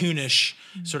cartoonish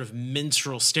sort of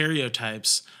minstrel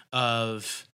stereotypes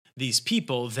of these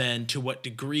people, then to what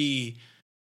degree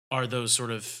are those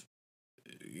sort of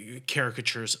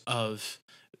caricatures of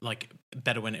like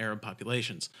Bedouin Arab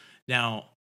populations? Now,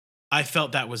 I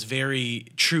felt that was very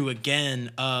true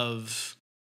again of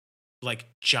like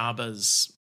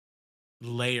Jabba's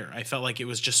layer. I felt like it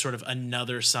was just sort of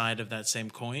another side of that same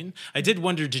coin. I did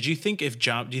wonder, do you think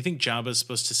Jabba is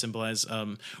supposed to symbolize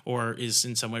or is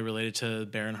in some way related to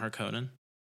Baron Harkonnen?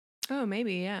 Oh,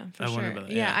 maybe, yeah, for sure. Wonder about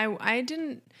that, I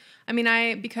didn't. I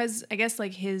mean, because I guess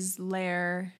like his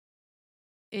lair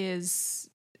is,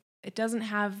 it doesn't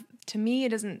have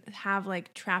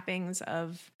like trappings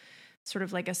of sort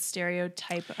of like a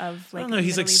stereotype of like, I don't know,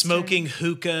 he's like smoking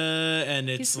hookah, and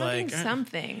it's like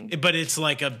something, but it's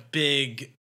like a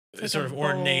big sort of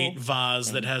ornate vase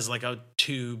thing that has like a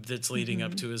tube that's leading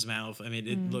up to his mouth. I mean,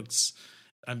 it looks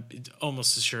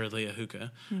almost assuredly a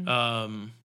hookah.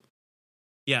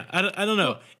 Yeah, I don't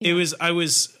know. It was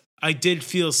I did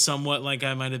feel somewhat like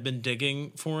I might have been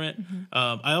digging for it.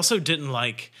 I also didn't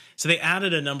like, so they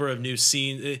added a number of new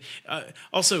scenes.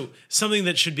 Also, something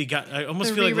that should be I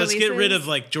almost feel like let's get rid of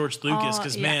like George Lucas,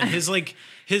 because man,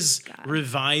 his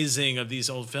revising of these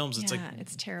old films, it's like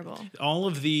it's terrible. All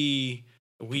of I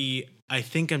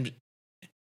think I'm.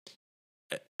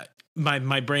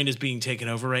 My brain is being taken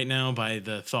over right now by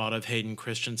the thought of Hayden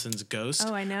Christensen's Ghost.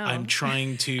 Oh, I know. I'm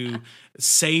trying to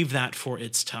save that for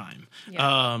its time.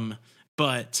 Yeah.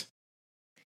 But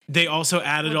they also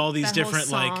added all these different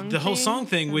the whole song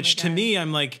thing, which to me,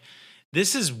 I'm like,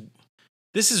 this is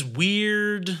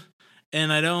weird,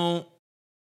 and I don't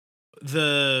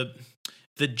the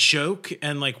joke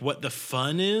and like what the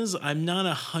fun is. I'm not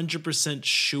 100%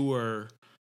 sure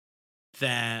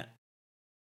that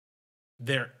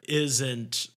there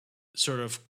isn't sort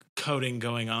of coding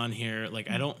going on here. Like,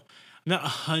 I'm not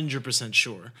 100%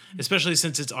 sure, especially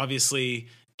since it's obviously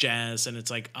jazz and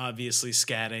it's like obviously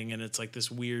scatting and it's like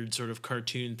this weird sort of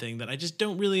cartoon thing that I just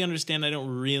don't really understand. I don't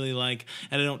really like,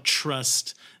 and I don't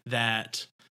trust that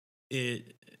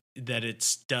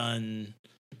it's done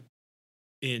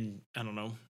in, I don't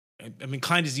know. I'm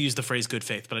inclined to use the phrase good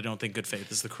faith, but I don't think good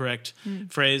faith is the correct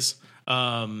phrase.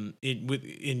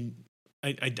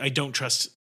 I don't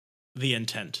trust the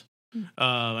intent.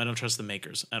 I don't trust the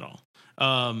makers at all.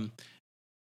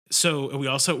 So we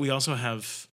also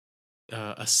have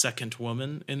a second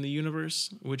woman in the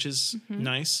universe, which is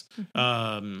nice.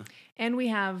 And we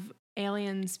have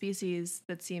alien species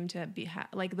that seem to be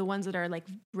like the ones that are like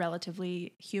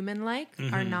relatively human-like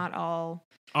are not all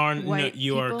white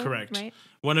you people, are correct. Right?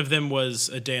 One of them was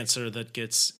a dancer that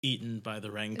gets eaten by the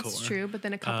Rancor. It's true, but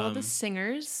then a couple of the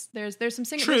singers, there's some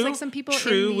singers, true, there's like some people.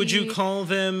 True. Would you call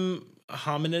them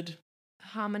hominid?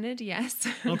 Hominid, yes.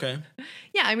 Okay.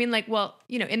 Yeah, I mean, like, well,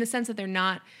 in the sense that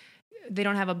they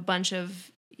don't have a bunch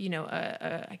of,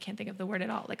 I can't think of the word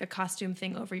at all, like a costume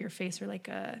thing over your face, or like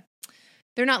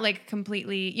they're not like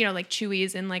completely, like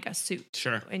Chewie's in like a suit.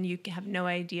 Sure. And you have no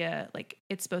idea, like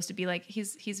it's supposed to be like,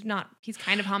 he's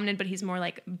kind of hominid, but he's more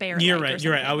like bear. You're right.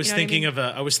 I was thinking of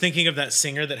that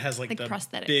singer that has like the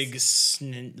prosthetics.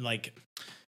 big, like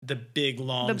the big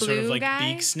long sort of like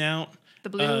beak snout. The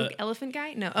blue elephant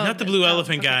guy? No, not the blue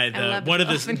elephant guy. One of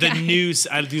the new.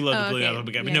 I do love the blue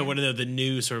elephant guy, but no, one of the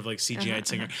new sort of like CGI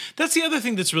singer. That's the other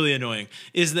thing that's really annoying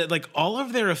is that like all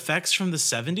of their effects from the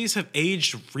 70s have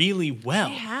aged really well.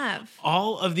 They have.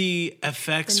 All of the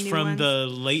effects from the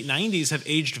late 90s have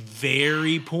aged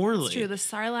very poorly. It's true. The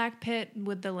Sarlacc pit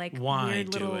with the like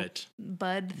weird little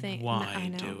bud thing.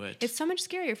 Why do it? It's so much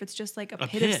scarier if it's just like a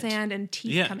pit of sand and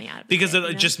teeth coming out of it. Because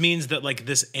it just means that like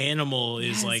this animal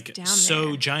is like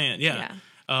so giant. Yeah.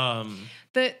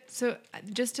 So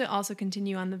just to also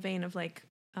continue on the vein of like,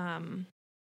 are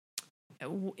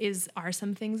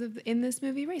some things in this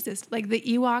movie racist? Like the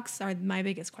Ewoks are my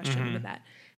biggest question with that,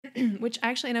 which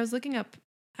actually, and I was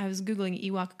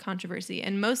Googling Ewok controversy,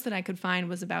 and most that I could find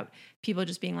was about people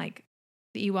just being like,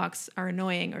 the Ewoks are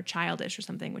annoying or childish or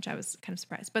something, which I was kind of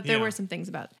surprised. But there were some things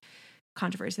about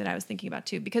controversy that I was thinking about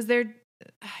too, because they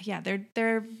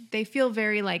feel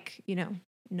very like,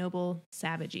 noble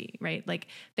savagey, right? Like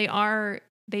they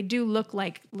do look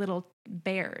like little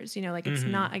bears, like it's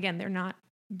not, again, they're not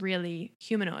really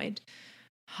humanoid.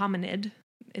 Hominid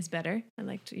is better. I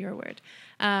liked your word.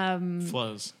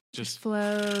 Flows. Just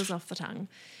flows off the tongue.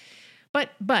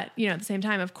 But at the same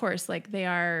time, of course, like they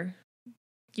are,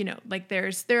 like there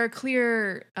are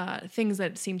clear things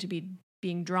that seem to be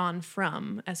being drawn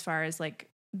from, as far as like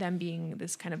them being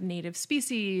this kind of native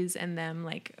species, and them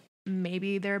like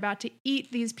maybe they're about to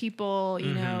eat these people,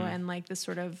 and like this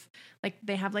sort of like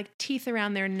they have like teeth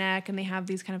around their neck, and they have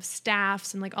these kind of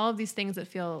staffs and like all of these things that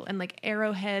feel, and like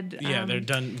arrowhead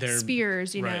they're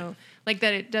spears, know, like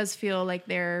that. It does feel like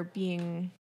they're being,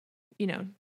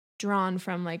 drawn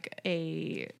from like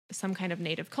some kind of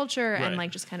native culture and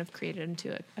like just kind of created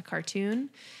into a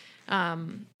cartoon.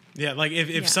 Yeah, like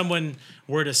if someone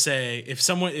were to say, if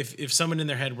someone in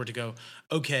their head were to go,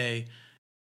 okay,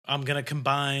 I'm gonna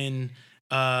combine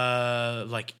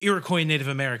like Iroquois Native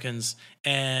Americans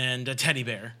and a teddy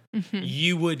bear,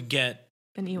 you would get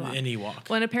an Ewok.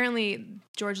 Well, and apparently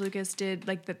George Lucas did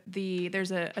like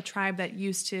there's a tribe that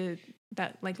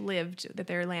lived, that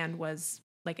their land was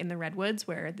like in the Redwoods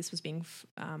where this was being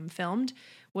filmed,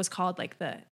 was called like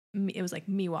it was like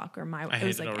Miwok or it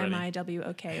was like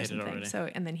Miwok or something. So,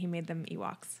 and then he made them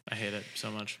Ewoks. I hate it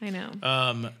so much. I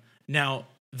know. No,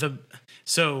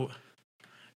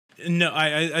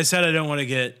 I said I don't want to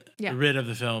get rid of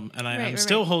the film, and I'm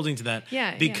still holding to that.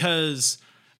 Because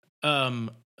I'm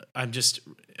just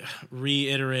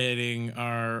reiterating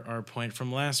our point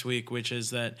from last week, which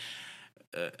is that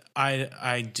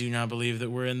I do not believe that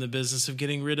we're in the business of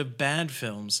getting rid of bad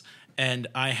films. And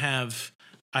I have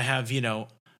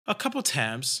a couple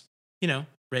tabs,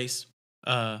 race,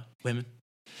 women,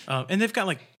 and they've got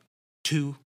like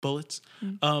 2 bullets.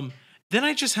 Then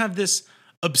I just have this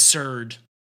absurd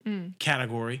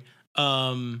category.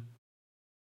 The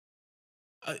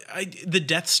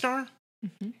Death Star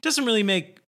doesn't really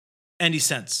make any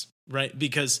sense, right?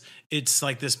 Because it's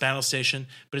like this battle station,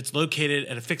 but it's located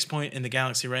at a fixed point in the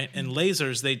galaxy, right? And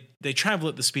lasers, they travel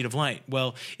at the speed of light.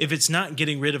 Well, if it's not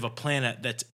getting rid of a planet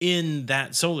that's in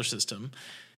that solar system,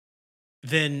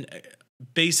 then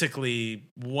basically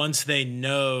once they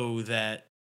know that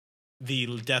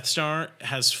the Death Star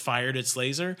has fired its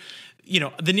laser,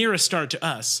 the nearest star to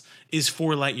us is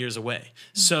 4 light years away.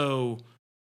 So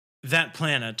that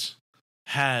planet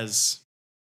has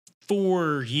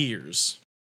 4 years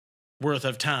worth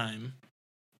of time,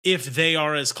 if they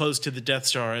are as close to the Death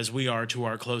Star as we are to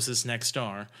our closest next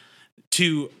star,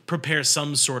 to prepare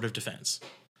some sort of defense.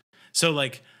 So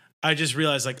like, I just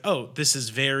realized like, oh,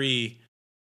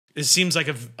 it seems like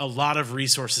a lot of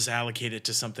resources allocated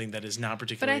to something that is not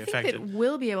particularly effective. But I think it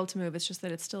will be able to move. It's just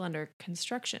that it's still under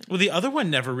construction. Well, the other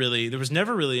one there was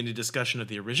never really any discussion of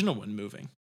the original one moving.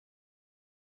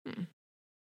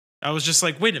 I was just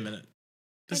like, wait a minute.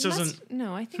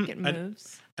 No, I think it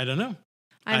moves. I don't know.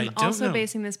 I'm also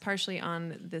basing this partially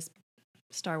on this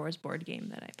Star Wars board game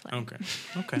that I play.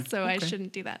 Okay. So I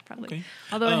shouldn't do that probably. Okay.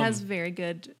 Although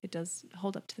it does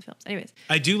hold up to the films. Anyways.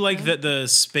 I do like that the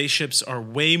spaceships are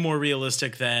way more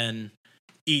realistic than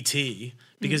E.T.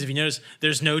 because if you notice,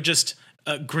 there's no just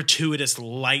gratuitous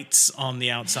lights on the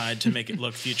outside to make it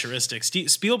look futuristic.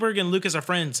 Spielberg and Lucas are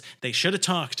friends. They should have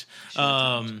talked.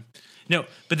 No,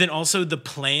 but then also the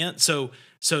plan. So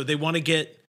they want to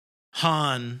get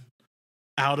Han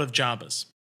out of Jabba's,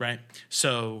 right?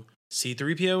 So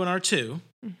C-3PO and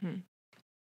R2,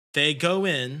 they go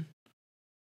in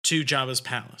to Jabba's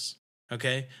palace,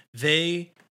 okay?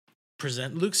 They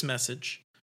present Luke's message,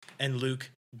 and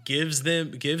Luke gives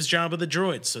Jabba the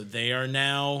droids, so they are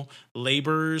now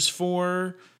laborers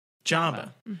for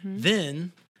Jabba.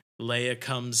 Then Leia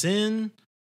comes in,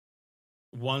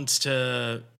 wants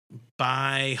to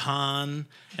buy Han,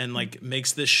 and like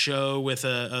makes this show with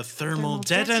a thermal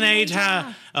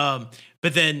detonator.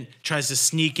 But then tries to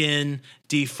sneak in,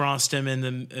 defrost him in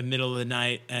the middle of the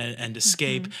night and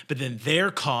escape. But then they're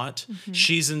caught.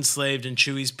 She's enslaved and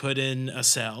Chewie's put in a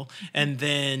cell. And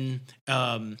then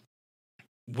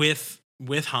with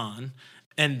Han,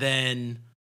 and then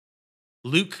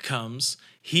Luke comes.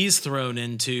 He's thrown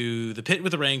into the pit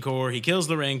with the Rancor. He kills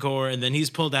the Rancor, and then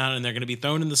he's pulled out, and they're going to be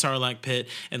thrown in the Sarlacc pit.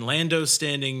 And Lando's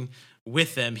standing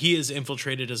with them. He is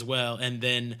infiltrated as well. And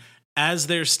then as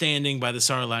they're standing by the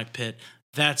Sarlacc pit,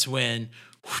 that's when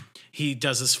he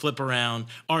does his flip around.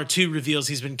 R2 reveals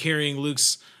he's been carrying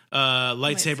Luke's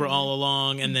lightsaber all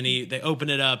along, and then they open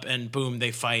it up, and boom,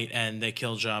 they fight, and they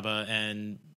kill Jabba,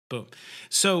 and boom.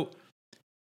 So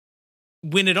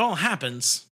when it all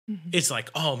happens, it's like,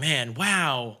 oh man,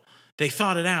 wow, they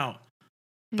thought it out.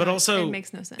 But also, it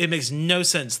makes no sense. It makes no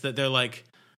sense that they're like,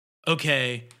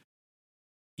 okay,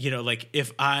 like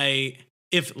if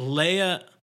Leia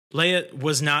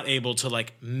was not able to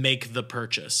like make the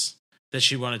purchase that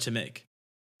she wanted to make,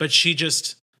 but she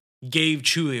just gave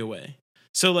Chewie away.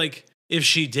 So like, if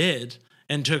she did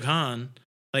and took Han,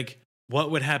 like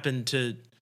what would happen to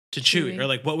Chewie, or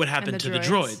like what would happen to the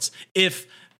droids if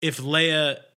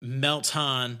Leia melts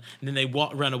Han and then they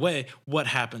run away? What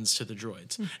happens to the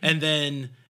droids? And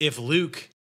then if Luke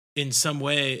in some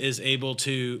way is able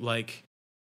to like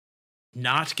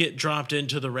not get dropped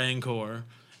into the Rancor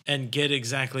and get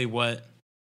exactly what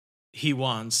he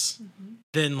wants,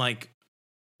 then like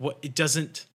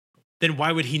then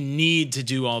why would he need to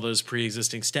do all those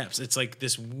pre-existing steps? It's like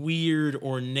this weird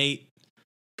ornate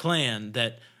plan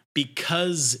that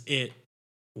because it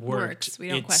worked,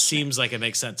 it seems like it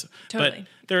makes sense. Totally.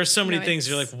 But there are so many things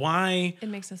you're like, why? It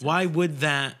makes sense. Why would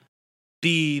that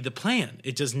be the plan?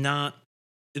 It does not.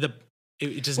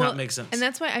 It does not make sense. And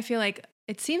that's why I feel like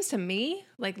it seems to me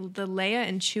like the Leia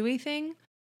and Chewie thing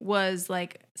was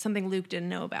like something Luke didn't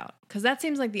know about, because that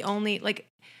seems like the only, like,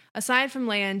 aside from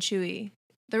Leia and Chewie,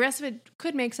 the rest of it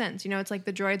could make sense. It's like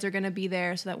the droids are going to be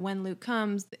there so that when Luke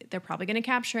comes, they're probably going to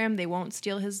capture him. They won't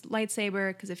steal his lightsaber,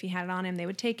 because if he had it on him, they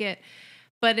would take it.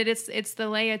 But it's the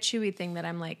Leia Chewie thing that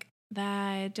I'm like,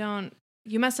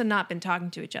 you must have not been talking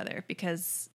to each other,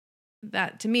 because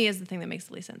that to me is the thing that makes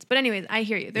the least sense. But anyways, I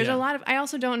hear you. There's a lot of, I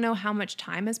also don't know how much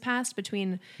time has passed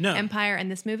between Empire and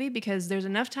this movie, because there's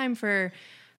enough time for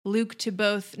Luke to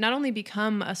both not only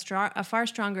become a far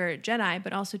stronger Jedi,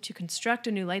 but also to construct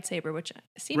a new lightsaber, which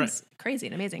seems crazy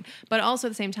and amazing. But also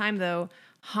at the same time, though,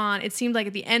 Han, it seemed like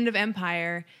at the end of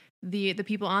Empire, the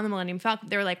people on the Millennium Falcon,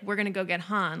 they were like, we're going to go get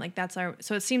Han. Like that's our,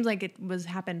 so it seems like it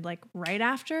happened like right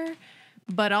after,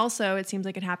 but also it seems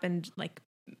like it happened like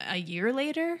a year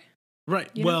later. Right.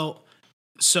 Well,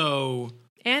 so.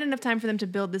 And enough time for them to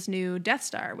build this new Death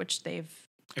Star, which they've.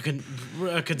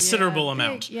 A considerable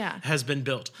amount has been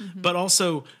built. Mm-hmm. But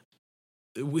also,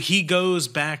 he goes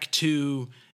back to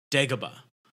Dagobah.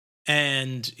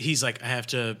 And he's like, I have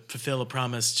to fulfill a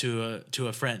promise to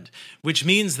a friend, which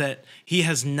means that he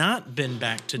has not been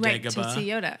back to Dagobah to see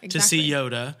Yoda, to see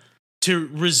Yoda, to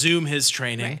resume his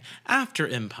training after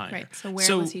Empire. Right. So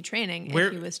where was he training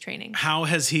if he was training? How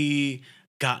has he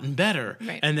gotten better?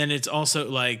 Right. And then it's also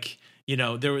like, you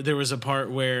know, there was a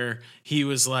part where he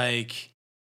was like,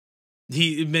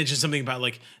 he mentioned something about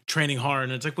like training hard,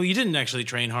 and it's like, well, you didn't actually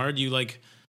train hard.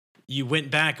 You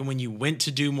went back, and when you went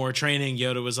to do more training,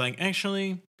 Yoda was like,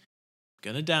 actually,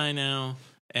 gonna die now,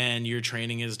 and your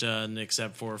training is done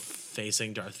except for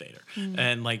facing Darth Vader. Mm.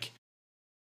 And like,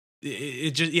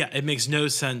 it just, it makes no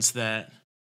sense that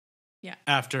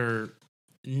after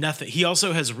nothing, he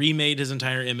also has remade his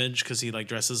entire image because he like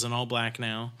dresses in all black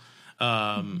now.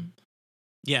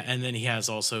 Yeah, and then he has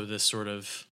also this sort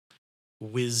of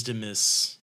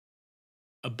wisdomous,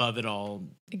 above it all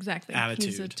attitude.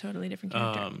 He's a totally different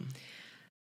character.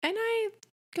 And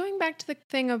going back to the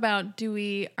thing about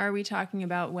are we talking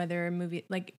about whether a movie,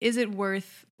 like, is it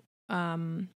worth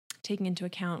taking into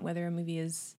account whether a movie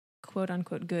is quote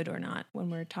unquote good or not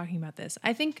when we're talking about this?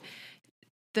 I think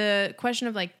the question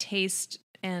of like taste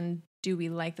and do we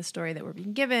like the story that we're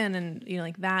being given, and you know,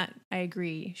 like that, I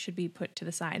agree, should be put to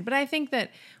the side. But I think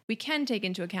that we can take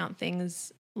into account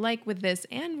things like with this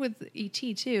and with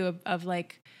E.T. too, of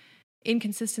like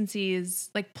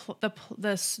inconsistencies, like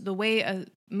the way a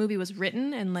movie was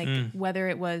written, and like whether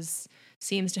it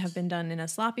seems to have been done in a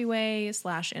sloppy way /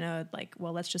 in a like,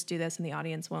 well, let's just do this and the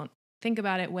audience won't think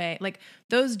about it way. Like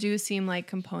those do seem like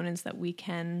components that we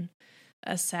can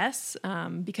assess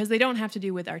because they don't have to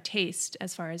do with our taste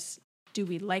as far as do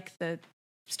we like the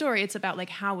story. It's about like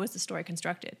how was the story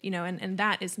constructed, you know, and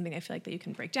that is something I feel like that you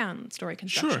can break down, story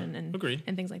construction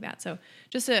and things like that. So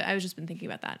I was just been thinking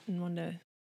about that and wanted to.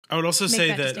 I would also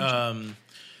say that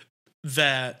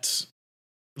that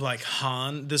like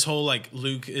Han, this whole like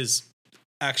Luke is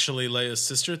actually Leia's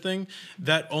sister thing,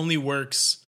 that only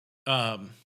works. There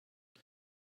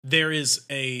is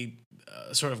a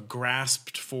sort of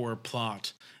grasped for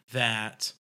plot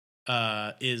that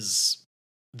is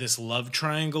this love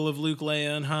triangle of Luke,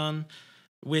 Leia, and Han,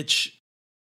 which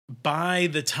by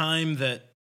the time that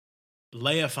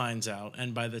Leia finds out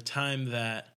and by the time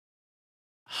that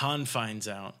Han finds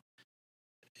out,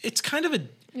 it's kind of a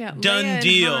done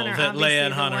deal that Leia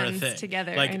and Han are a thing.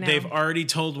 Together, like they've already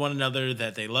told one another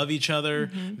that they love each other.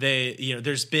 Mm-hmm. They, you know,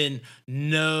 there's been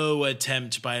no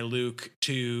attempt by Luke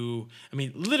to, I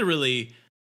mean, literally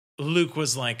Luke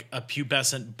was like a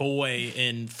pubescent boy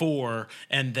in 4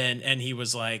 and he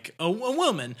was like a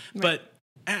woman. Right. But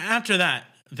after that,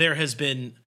 there has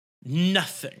been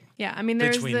nothing. Yeah. I mean,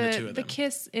 there's the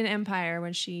kiss in Empire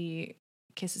when she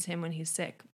kisses him when he's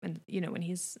sick and, you know, when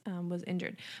he's was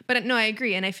injured. But no, I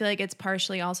agree. And I feel like it's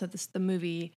partially also the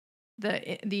movie,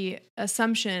 the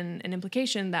assumption and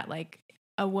implication that like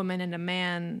a woman and a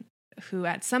man who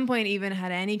at some point even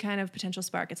had any kind of potential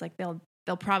spark, it's like they'll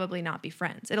probably not be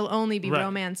friends. It'll only be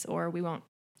romance, or we won't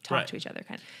talk to each other.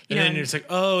 Kind of. And then it's like,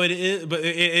 oh, it is, but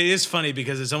it is funny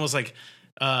because it's almost like,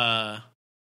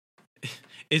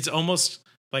 it's almost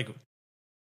like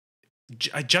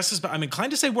just as bad. I'm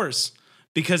inclined to say worse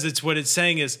because it's what it's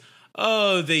saying is,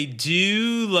 oh, they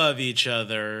do love each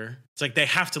other. It's like they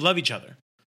have to love each other.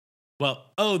 Well,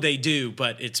 oh, they do,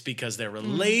 but it's because they're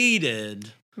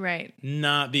related. Right.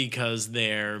 Not because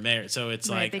they're married. So it's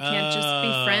like, they can't just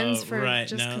be friends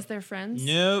because they're friends.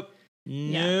 Nope.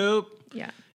 Yeah.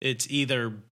 It's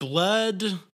either blood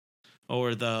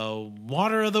or the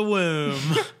water of the womb.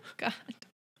 God.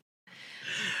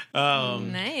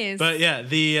 Nice. But yeah,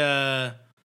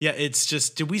 it's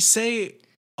just, did we say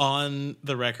on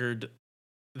the record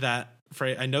that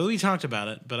phrase? I know we talked about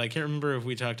it, but I can't remember if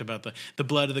we talked about the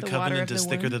blood of the covenant is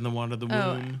thicker than the water of the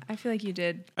womb. I feel like you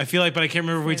did. I feel like, but I can't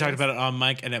remember if we talked about it on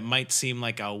mic, and it might seem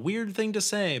like a weird thing to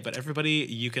say, but everybody,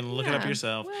 you can look it up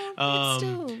yourself. Well, it's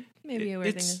still maybe a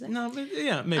weird thing to say. No,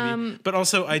 yeah, maybe. But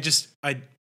also, I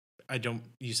don't,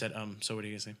 you said, so what are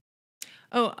you going to say?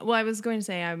 Oh, well, I was going to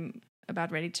say,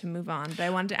 about ready to move on. But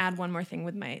I wanted to add one more thing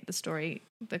with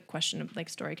the question of like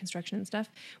story construction and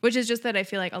stuff, which is just that I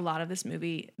feel like a lot of this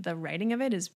movie, the writing of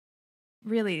it is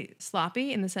really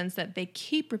sloppy in the sense that they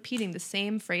keep repeating the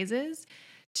same phrases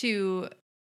to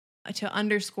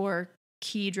underscore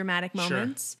key dramatic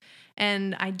moments. Sure.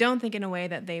 And I don't think in a way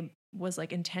that they was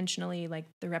like intentionally like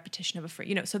the repetition of a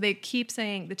phrase, so they keep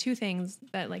saying the two things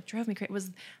that like drove me crazy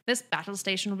was this battle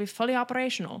station will be fully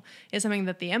operational is something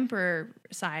that the Emperor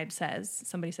side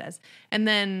somebody says. And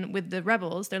then with the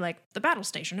rebels, they're like, the battle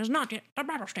station is not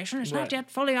yet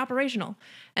fully operational.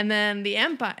 And then the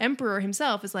Emperor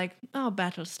himself is like, oh,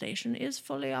 battle station is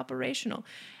fully operational.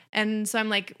 And so I'm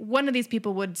like, one of these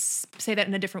people would say that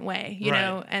in a different way, you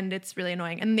know, and it's really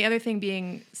annoying. And the other thing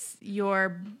being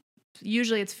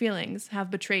usually it's feelings have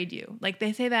betrayed you. Like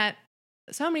they say that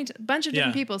bunch of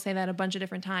different people say that a bunch of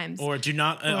different times. Or do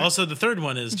not, also the third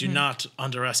one is do not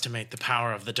underestimate the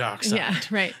power of the dark side. Yeah,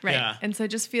 right. Yeah. And so it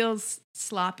just feels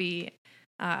sloppy,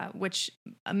 which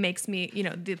makes me,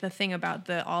 the thing about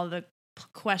all the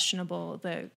questionable,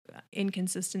 the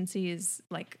inconsistencies,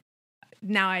 like,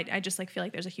 now I just like feel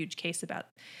like there's a huge case about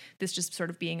this just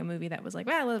sort of being a movie that was like,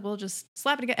 well, we'll just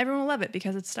slap it together. Everyone will love it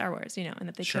because it's Star Wars, and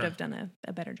that they could have done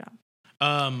a better job.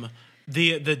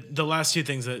 The last two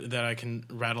things that I can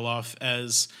rattle off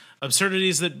as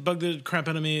absurdities that bug the crap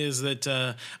out of me is that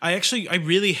I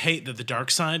really hate that the dark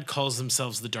side calls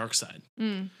themselves the dark side.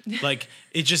 Like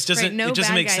it just doesn't no it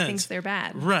doesn't bad make guy sense. Thinks they're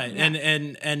bad. Right.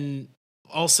 Yeah. And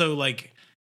also like,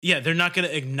 yeah, they're not going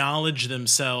to acknowledge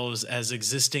themselves as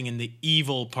existing in the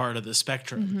evil part of the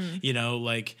spectrum.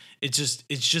 Like it's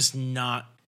just not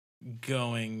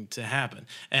going to happen.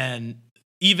 And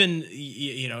even,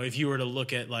 if you were to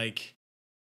look at like,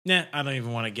 I don't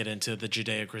even want to get into the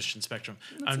Judeo-Christian spectrum.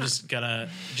 I'm just gonna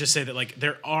say that like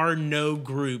there are no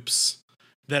groups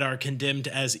that are condemned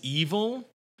as evil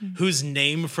whose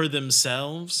name for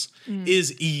themselves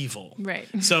is evil. Right.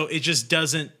 So it just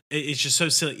doesn't, it's just so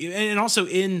silly. And also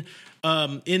in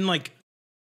like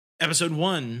episode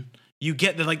 1, you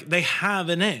get that like they have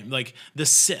a name, like the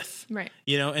Sith. Right.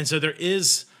 And so there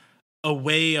is a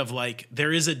way of like,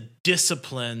 there is a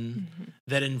discipline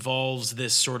that involves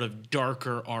this sort of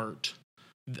darker art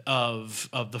of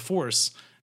the Force.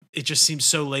 It just seems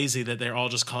so lazy that they're all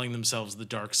just calling themselves the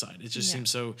dark side. It just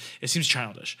seems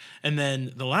childish. And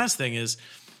then the last thing is,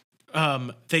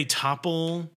 they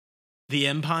topple the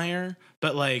Empire,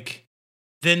 but like,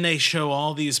 then they show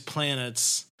all these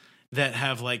planets that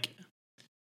have like,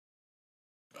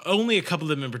 only a couple of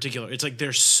them in particular. It's like,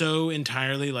 they're so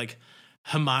entirely like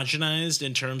homogenized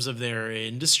in terms of their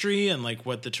industry and like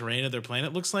what the terrain of their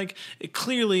planet looks like.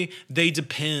 Clearly they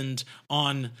depend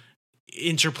on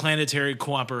interplanetary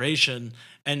cooperation,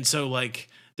 and so like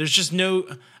there's just no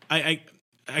I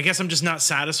guess I'm just not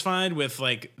satisfied with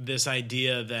like this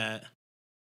idea that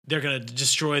they're gonna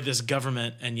destroy this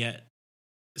government and yet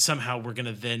somehow we're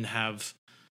gonna then have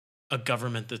a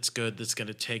government that's good that's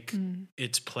gonna take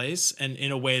its place, and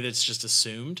in a way that's just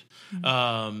assumed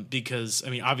because I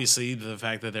mean obviously the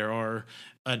fact that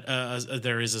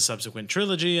there is a subsequent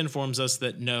trilogy informs us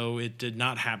that no, it did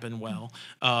not happen well.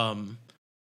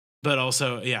 But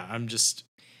also,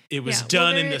 it was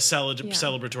done in the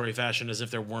celebratory fashion as if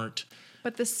there weren't.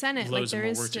 But the Senate, like there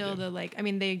is still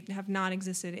they have not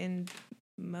existed in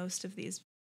most of these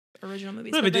original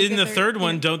movies. No, but in the third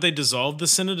one, don't they dissolve the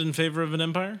Senate in favor of an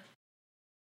empire?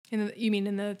 You mean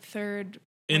in the third?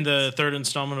 In the third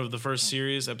installment of the first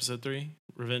series, episode 3,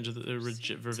 Revenge of the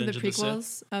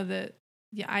prequels of the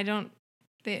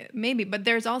maybe, but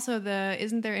there's also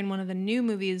isn't there in one of the new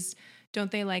movies? Don't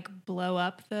they like blow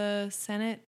up the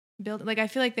Senate building? Like I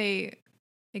feel like they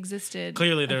existed.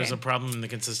 Clearly, there's a problem in the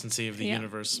consistency of the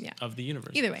universe. Yeah. Of the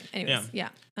universe. Either way, anyways,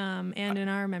 and in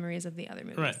our memories of the other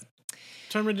movies. Right.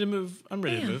 So I'm ready to move. To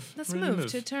move. Let's move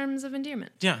to terms of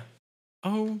endearment. Yeah.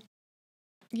 Oh.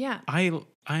 Yeah. I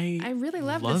really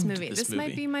love this movie. This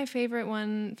might be my favorite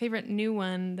new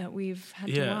one that we've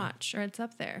had to watch, or it's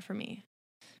up there for me.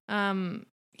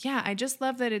 I just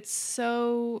love that it's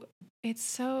so I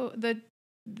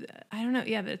don't know.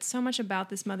 Yeah, that it's so much about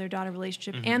this mother-daughter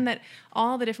relationship and that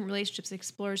all the different relationships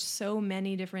explores so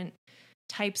many different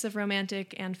types of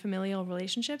romantic and familial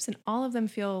relationships, and all of them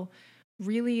feel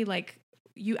really like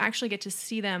you actually get to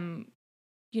see them,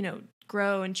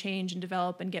 grow and change and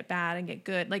develop and get bad and get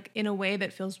good, like in a way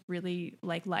that feels really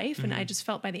like life. And I just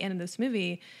felt by the end of this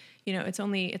movie, it's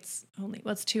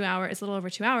 2 hours, it's a little over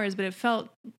 2 hours, but it felt,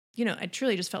 I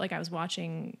truly just felt like I was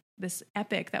watching this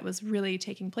epic that was really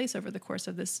taking place over the course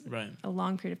of this a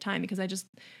long period of time, because I just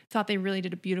thought they really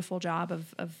did a beautiful job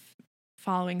of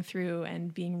following through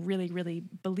and being really, really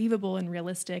believable and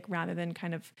realistic rather than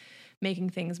kind of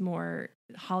making things more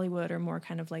Hollywood or more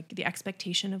kind of like the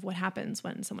expectation of what happens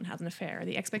when someone has an affair,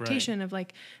 the expectation of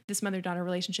like this mother-daughter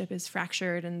relationship is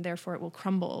fractured and therefore it will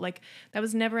crumble. Like that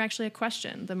was never actually a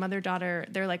question. The mother-daughter,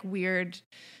 their like weird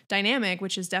dynamic,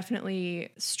 which is definitely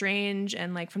strange.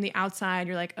 And like from the outside,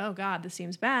 you're like, oh God, this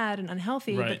seems bad and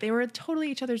unhealthy, but they were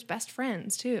totally each other's best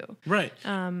friends too. Right.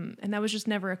 And that was just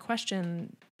never a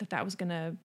question that was going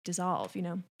to dissolve, you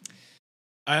know?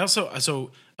 I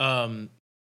also,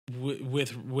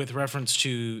 with reference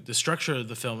to the structure of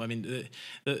the film, I mean,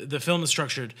 the film is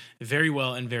structured very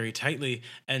well and very tightly.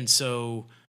 And so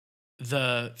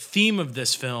the theme of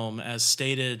this film, as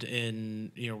stated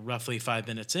in, roughly 5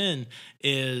 minutes in,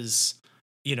 is,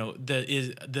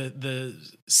 the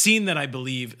scene that I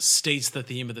believe states the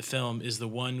theme of the film is the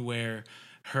one where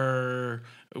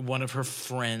one of her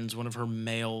friends, one of her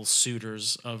male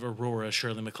suitors of Aurora,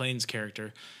 Shirley MacLaine's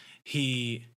character,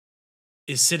 he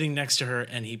is sitting next to her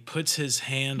and he puts his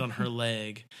hand on her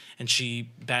leg and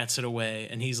she bats it away.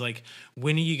 And he's like,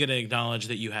 when are you going to acknowledge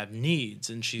that you have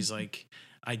needs? And she's like,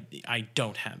 I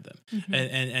don't have them.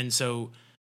 And so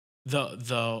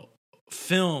the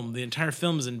entire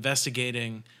film is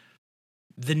investigating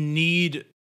the need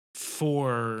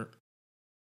for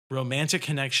romantic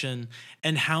connection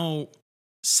and how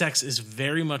sex is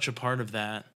very much a part of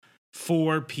that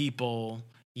for people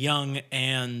young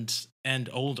and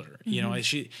older.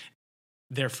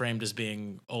 They're framed as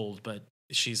being old, but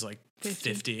she's like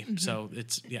 50. So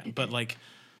it's but like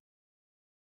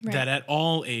that at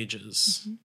all ages,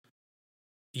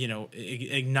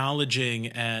 acknowledging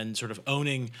and sort of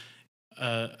owning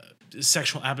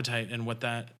sexual appetite and what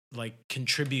that like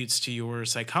contributes to your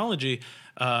psychology,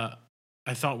 I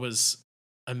thought was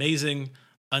amazing,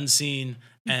 unseen,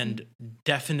 and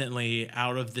definitely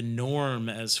out of the norm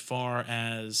as far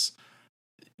as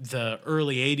the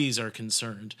early 80s are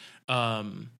concerned.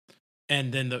 And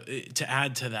then to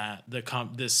add to that,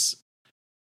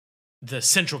 the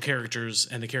central characters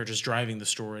and the characters driving the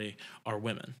story are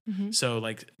women. So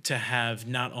like to have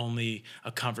not only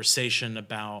a conversation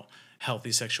about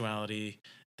healthy sexuality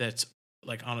that's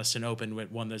like honest and open,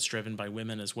 with one that's driven by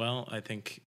women as well, I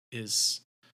think is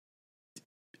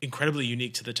incredibly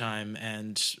unique to the time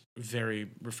and very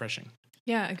refreshing.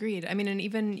 Yeah, agreed. I mean, and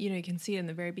even, you can see it in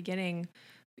the very beginning,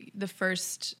 the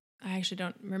first, I actually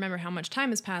don't remember how much time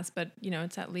has passed, but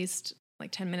it's at least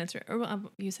like 10 minutes or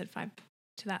well, you said 5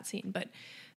 to that scene, but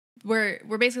we're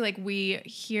basically like, we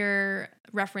hear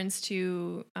reference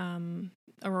to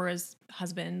Aurora's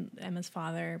husband, Emma's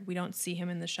father. We don't see him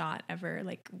in the shot ever.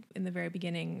 Like in the very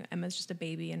beginning, Emma's just a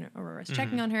baby and Aurora's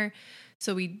checking on her.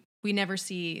 So we never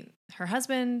see her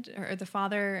husband or the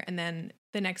father. And then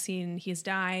the next scene, he's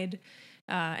died.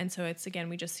 And so it's, again,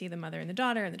 we just see the mother and the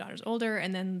daughter's older.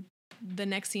 And then the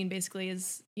next scene basically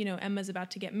is, Emma's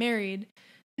about to get married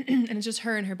and it's just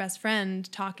her and her best friend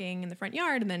talking in the front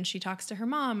yard. And then she talks to her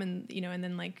mom and, and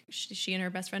then like she and her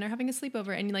best friend are having a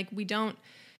sleepover. And like, we don't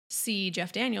see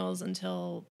Jeff Daniels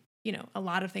until, a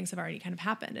lot of things have already kind of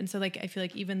happened. And so like, I feel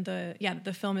like even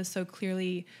the film is so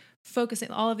clearly focusing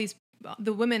all of these,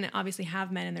 the women obviously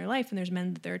have men in their life and there's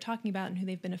men that they're talking about and who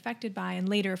they've been affected by. And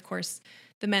later, of course,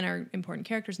 the men are important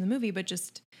characters in the movie, but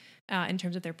just in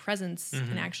terms of their presence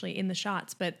and actually in the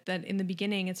shots. But that in the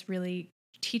beginning, it's really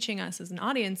teaching us as an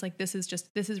audience, like this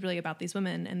is really about these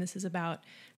women and this is about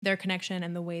their connection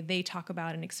and the way they talk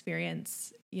about and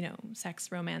experience,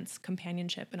 sex, romance,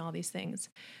 companionship, and all these things.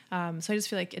 So I just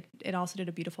feel like it also did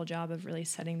a beautiful job of really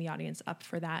setting the audience up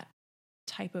for that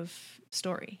type of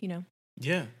story,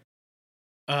 Yeah.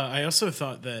 I also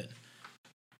thought that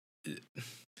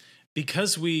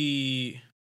because we,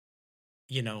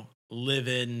 live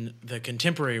in the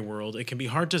contemporary world, it can be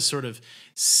hard to sort of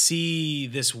see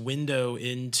this window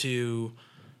into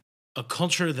a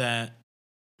culture that,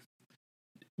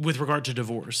 with regard to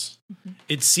divorce,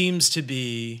 it seems to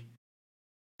be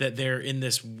that they're in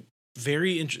this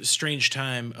very strange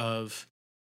time of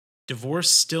divorce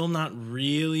still not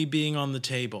really being on the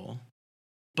table,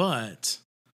 but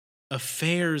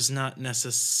affairs not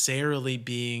necessarily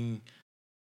being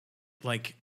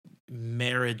like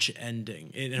marriage ending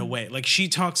in a way. Like she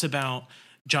talks about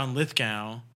John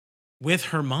Lithgow with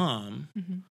her mom,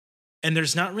 and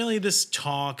there's not really this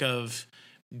talk of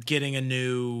getting a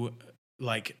new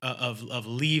like of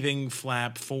leaving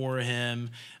Flap for him,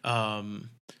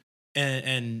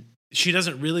 and she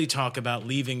doesn't really talk about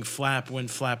leaving Flap when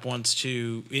Flap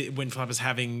is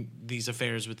having these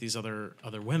affairs with these other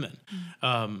women.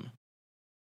 And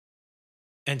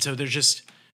so there's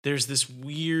this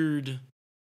weird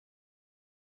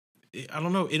I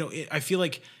don't know. I feel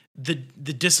like the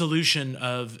dissolution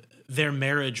of their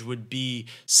marriage would be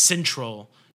central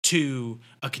to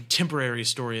a contemporary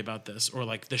story about this, or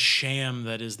like the sham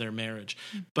that is their marriage.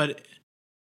 But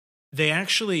they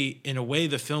actually, in a way,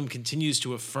 the film continues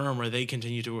to affirm, or they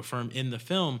continue to affirm in the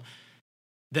film,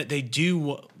 that they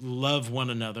do love one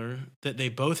another, that they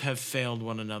both have failed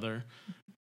one another,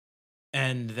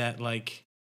 and that like,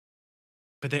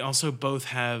 but they also both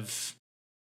have,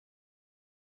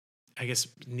 I guess,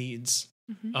 needs.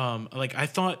 Like I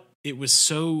thought it was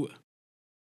so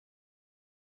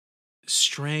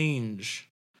strange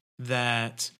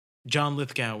that John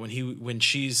Lithgow,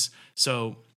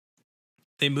 so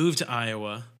they move to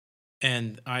Iowa,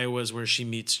 and Iowa is where she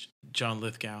meets John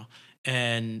Lithgow,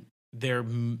 and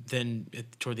then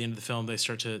toward the end of the film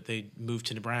they move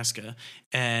to Nebraska,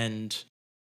 and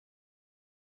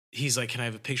he's like, "Can I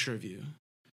have a picture of you?"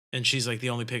 And she's like, "The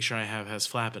only picture I have has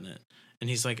Flap in it." And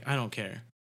he's like, "I don't care."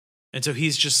 And so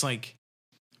he's just like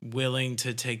willing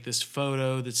to take this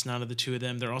photo that's not of the two of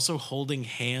them. They're also holding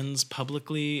hands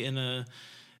publicly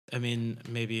I mean,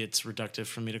 maybe it's reductive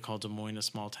for me to call Des Moines a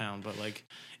small town, but like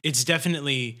it's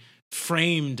definitely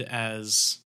framed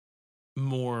as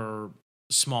more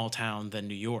small town than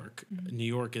New York. New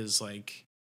York is like,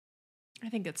 I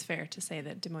think it's fair to say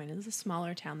that Des Moines is a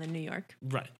smaller town than New York.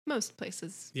 Right. Most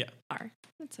places are.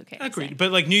 That's okay. Agreed.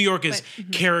 But like New York is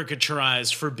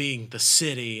caricaturized for being the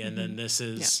city, and then this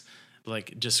is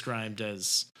like described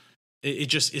as, it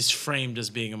just is framed as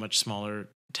being a much smaller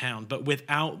town, but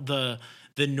without the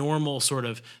normal sort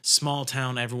of small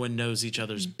town, everyone knows each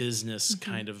other's business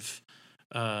kind of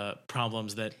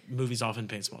problems that movies often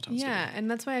paint small towns. Yeah,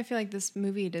 and that's why I feel like this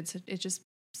movie it's just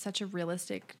such a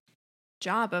realistic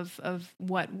job of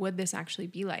what would this actually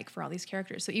be like for all these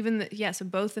characters. So even so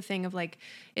both the thing of like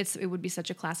it would be such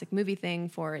a classic movie thing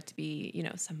for it to be, you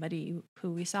know, somebody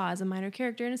who we saw as a minor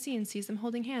character in a scene sees them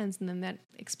holding hands and then that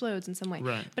explodes in some way.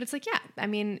 Right. But it's like, yeah, I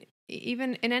mean,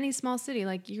 even in any small city,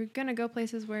 like you're gonna go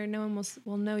places where no one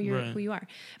will know who you are.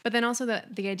 But then also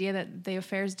the idea that the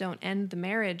affairs don't end the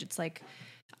marriage. It's like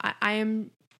I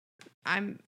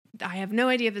have no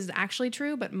idea if this is actually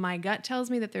true, but my gut tells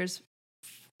me that there's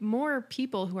more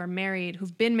people who are married,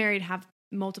 who've been married, have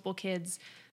multiple kids,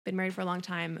 been married for a long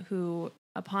time, who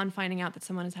upon finding out that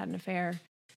someone has had an affair,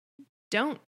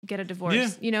 don't get a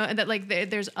divorce, you know, and that like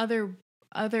there's other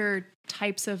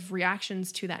types of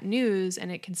reactions to that news,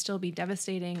 and it can still be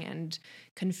devastating and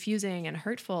confusing and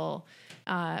hurtful.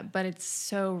 But it's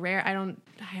so rare. I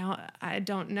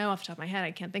don't know off the top of my head.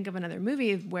 I can't think of another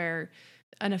movie where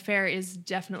an affair is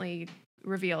definitely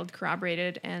revealed,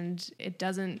 corroborated, and it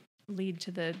doesn't lead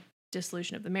to the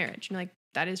dissolution of the marriage. And like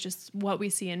that is just what we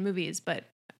see in movies, but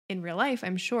in real life,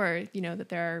 I'm sure, you know, that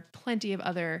there are plenty of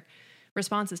other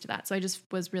responses to that. So I just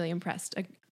was really impressed.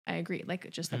 I agree. Like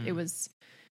just that it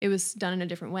was done in a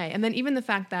different way. And then even the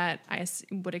fact that I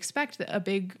would expect that a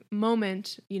big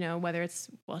moment, you know, whether it's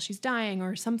while she's dying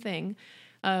or something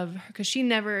because she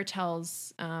never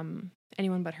tells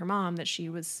anyone but her mom that she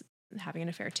was having an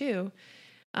affair too.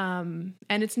 And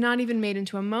it's not even made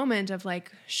into a moment of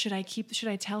like, should I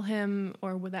tell him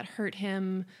or would that hurt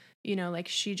him? You know, like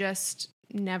she just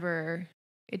never,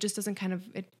 it just doesn't kind of,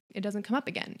 it doesn't come up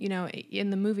again, you know,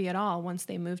 in the movie at all once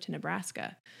they move to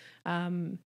Nebraska.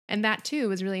 And that too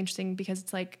was really interesting because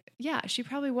it's like, yeah, she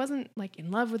probably wasn't like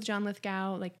in love with John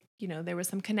Lithgow. Like, you know, there was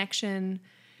some connection.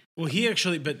 Well, he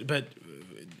actually, but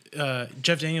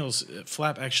Jeff Daniels,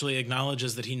 Flap actually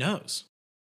acknowledges that he knows.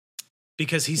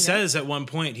 Because he says at one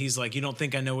point, he's like, "You don't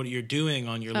think I know what you're doing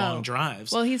on your long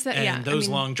drives?" Well, he said, and those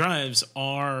long drives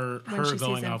are her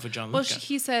going off with John Lithgow. Well,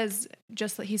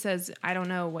 he says, "I don't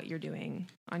know what you're doing."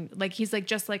 Like he's like,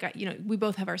 just like, you know, we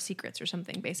both have our secrets or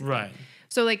something, basically. Right.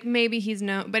 So like maybe he's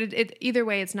but it either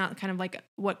way, it's not kind of like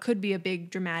what could be a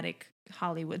big dramatic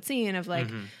Hollywood scene of like,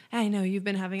 I know you've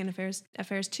been having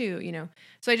affairs too, you know.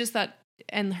 So I just thought,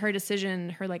 and her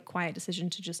like quiet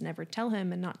decision to just never tell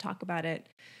him and not talk about it,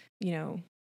 you know,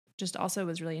 just also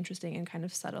was really interesting and kind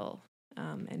of subtle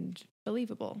and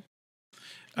believable.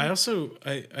 I also,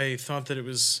 I thought that it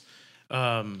was,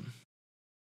 now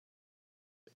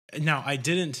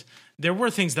there were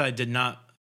things that I did not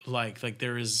like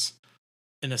there was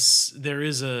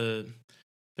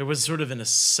sort of an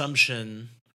assumption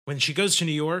when she goes to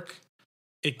New York,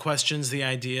 it questions the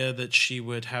idea that she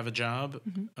would have a job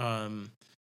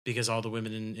because all the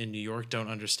women in New York don't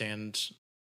understand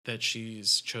that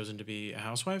she's chosen to be a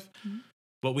housewife.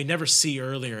 What we never see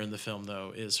earlier in the film,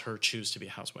 though, is her choose to be a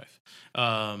housewife.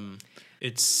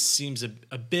 It seems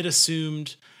a bit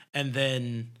assumed, and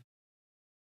then,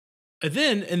 I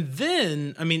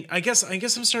mean, I guess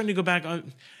I'm starting to go back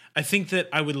on. I think that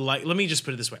I would like, let me just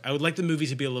put it this way. I would like the movie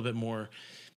to be a little bit more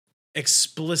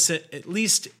explicit, at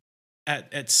least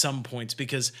at some points,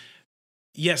 because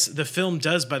yes, the film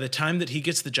does, by the time that he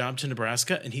gets the job to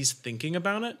Nebraska and he's thinking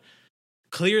about it,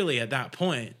 clearly at that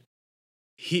point,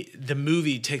 the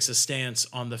movie takes a stance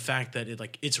on the fact that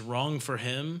it's wrong for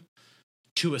him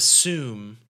to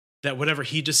assume that whatever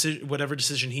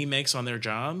decision he makes on their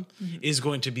job is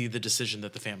going to be the decision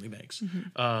that the family makes.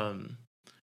 And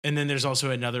then there's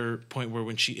also another point where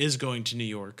when she is going to New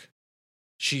York,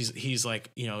 he's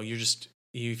like,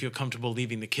 you feel comfortable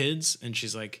leaving the kids? And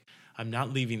she's like, I'm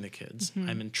not leaving the kids.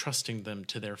 I'm entrusting them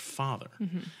to their father.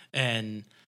 And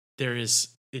it's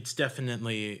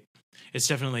definitely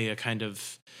a kind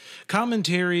of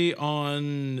commentary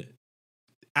on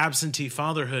absentee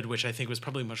fatherhood, which I think was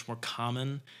probably much more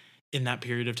common in that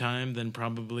period of time than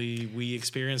probably we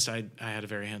experienced. I had a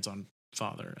very hands-on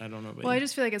father. I don't know. Well, I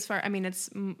just feel like it's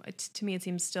to me, it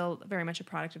seems still very much a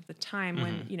product of the time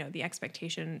when, the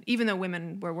expectation, even though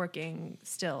women were working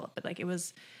still, but it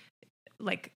was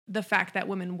the fact that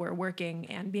women were working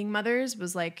and being mothers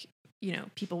was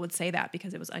people would say that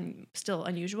because it was still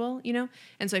unusual,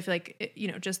 And so I feel like,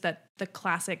 just that the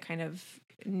classic kind of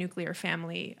nuclear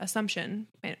family assumption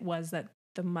was that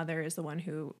the mother is the one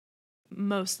who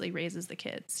mostly raises the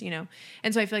kids,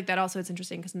 And so I feel like that also it's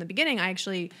interesting because in the beginning, I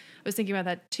was thinking about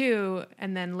that too.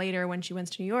 And then later when she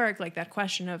went to New York, that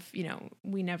question of,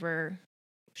 we never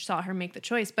saw her make the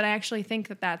choice. But I actually think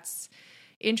that that's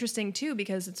interesting too,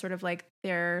 because it's sort of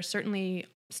there certainly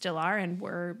still are and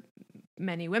were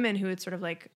many women who it's sort of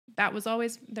that was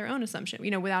always their own assumption,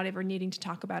 without ever needing to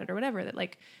talk about it or whatever,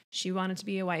 that she wanted to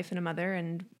be a wife and a mother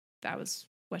and that was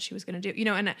what she was going to do,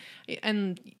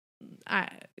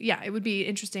 it would be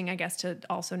interesting, I guess, to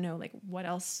also know what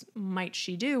else might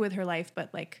she do with her life.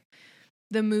 But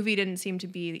the movie didn't seem to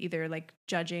be either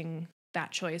judging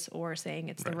that choice or saying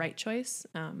it's the right choice.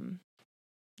 I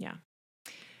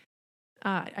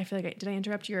feel like did I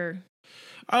interrupt your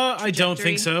trajectory? I don't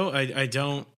think so.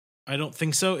 I don't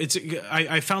think so.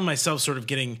 I found myself sort of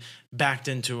getting backed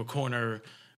into a corner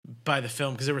by the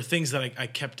film because there were things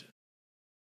that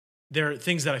there are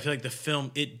things that I feel like the film,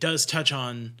 it does touch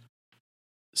on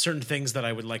certain things that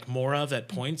I would like more of at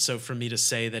points. So for me to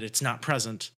say that it's not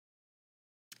present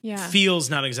feels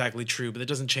not exactly true, but it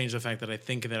doesn't change the fact that I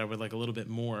think that I would like a little bit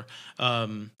more.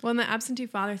 Well, in the absentee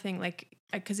father thing,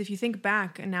 because if you think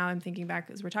back, and now I'm thinking back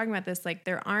as we're talking about this,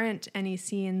 there aren't any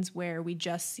scenes where we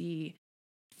just see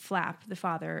Flap, the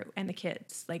father, and the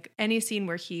kids. Any scene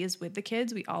where he is with the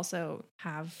kids, we also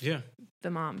have the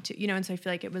mom too, and so I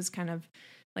feel like it was kind of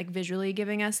visually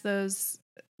giving us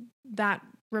that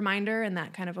reminder and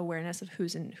that kind of awareness of who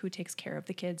takes care of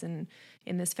the kids in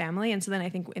this family. And so then I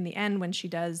think in the end, when she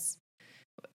does,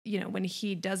 when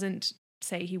he doesn't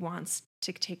say he wants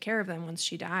to take care of them once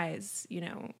she dies, it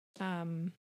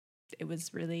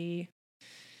was really,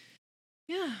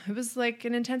 it was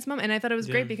an intense moment. And I thought it was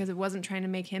great because it wasn't trying to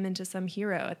make him into some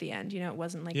hero at the end. It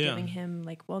wasn't giving him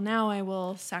well, now I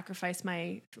will sacrifice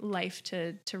my life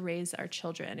to raise our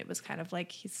children. It was kind of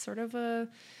he's sort of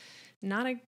not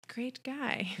a great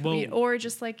guy. Well, or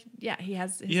just he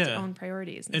has his own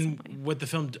priorities. And what the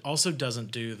film also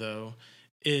doesn't do though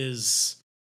is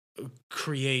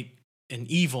create an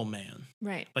evil man.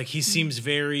 Right. He seems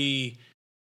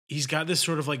he's got this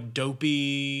sort of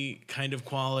dopey kind of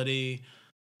quality,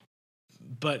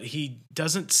 but he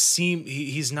doesn't seem,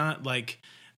 he's not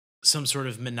some sort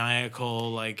of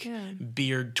maniacal,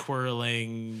 beard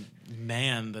twirling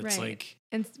man that's right.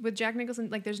 And with Jack Nicholson,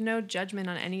 there's no judgment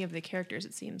on any of the characters.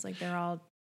 It seems they're all,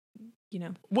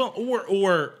 Well,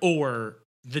 or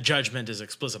the judgment is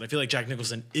explicit. I feel like Jack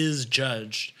Nicholson is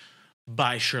judged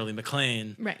by Shirley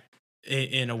MacLaine, right?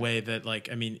 In a way that,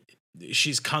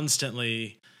 she's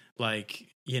constantly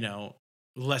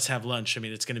let's have lunch. I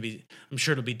mean, I'm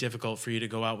sure it'll be difficult for you to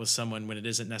go out with someone when it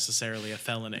isn't necessarily a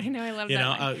felony. I know, I love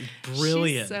that.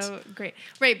 Brilliant. She's so great.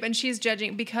 Right, but she's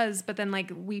judging but then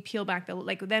we peel back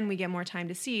then we get more time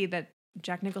to see that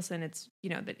Jack Nicholson, it's,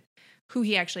 that who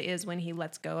he actually is when he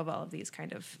lets go of all of these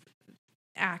kind of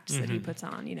acts that he puts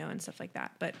on, and stuff like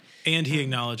that. But and he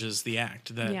acknowledges the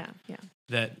act that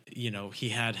that he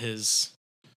had his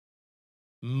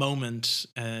moment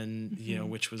and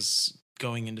which was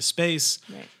going into space,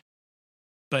 right?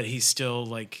 But he's still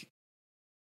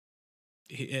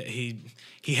he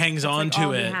hangs on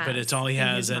to it, but it's all he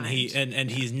has, and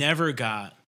he's never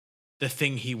got the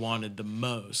thing he wanted the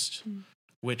most,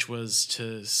 which was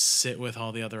to sit with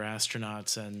all the other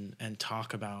astronauts and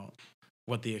talk about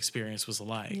what the experience was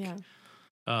like.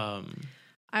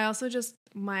 I also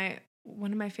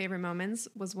one of my favorite moments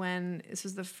was when this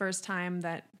was the first time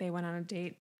that they went on a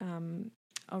date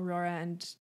Aurora and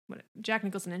Jack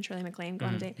Nicholson and Shirley MacLaine go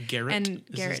on a date. Garrett,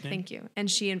 thank you. And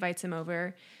she invites him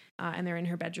over, and they're in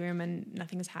her bedroom, and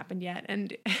nothing has happened yet.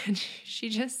 And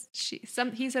he says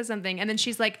something, and then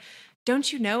she's like,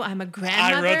 "Don't you know I'm a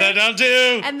grandmother?" I wrote that down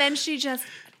too. And then she just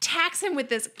attacks him with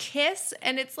this kiss,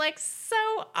 and it's like so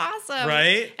awesome,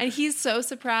 right? And he's so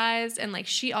surprised, and like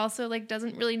she also like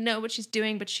doesn't really know what she's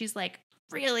doing, but she's like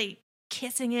really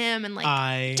kissing him and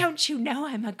like, "Don't you know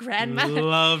I'm a grandmother?"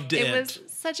 Loved it. It was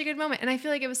such a good moment, and I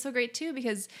feel like it was so great too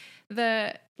because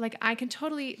I can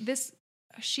totally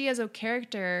she as a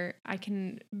character, I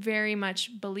can very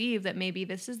much believe that maybe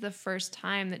this is the first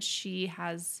time that she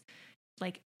has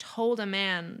like told a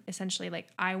man essentially like,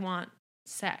 I want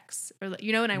sex, or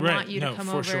and I want you to come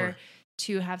over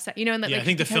to have sex, and I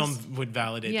think the film would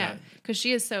validate that. Because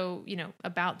she is so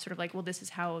about sort of like, well, this is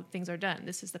how things are done,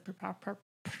 this is the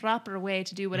proper way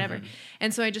to do whatever.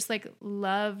 And so I just like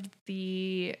loved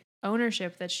the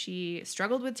ownership that she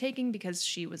struggled with taking, because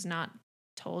she was not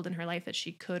told in her life that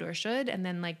she could or should, and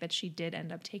then like that she did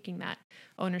end up taking that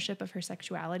ownership of her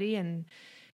sexuality, and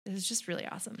it was just really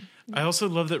awesome. I also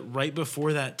love that right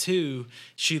before that too,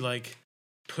 she like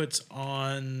puts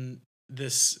on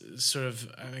this sort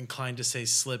of, I'm inclined to say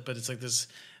slip, but it's like this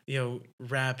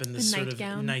wrap and this sort of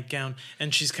nightgown,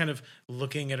 and she's kind of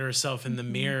looking at herself in the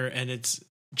mirror, and it's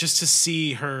just to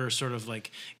see her sort of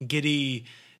like giddy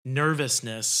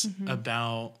nervousness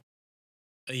about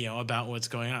what's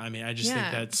going on. I mean, I just think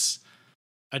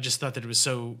I just thought that it was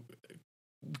so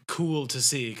cool to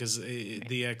see, because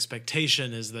the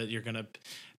expectation is that you're going to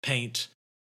paint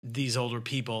these older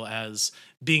people as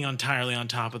being entirely on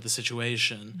top of the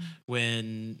situation,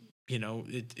 when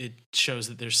it shows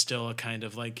that there's still a kind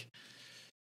of like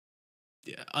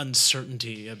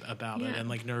uncertainty about it, and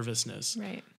like nervousness,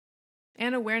 right?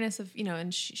 And awareness of,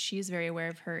 and she's very aware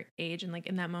of her age, and like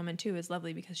in that moment too is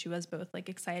lovely, because she was both like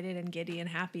excited and giddy and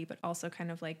happy, but also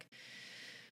kind of like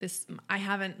this, I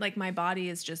haven't, like, my body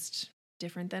is just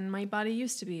different than my body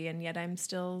used to be, and yet I'm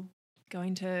still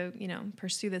going to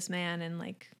pursue this man, and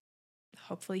like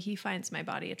hopefully he finds my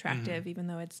body attractive, even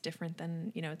though it's different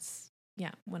than it's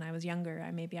when I was younger,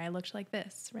 I looked like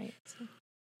this, right? So.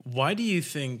 Why do you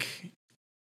think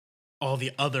all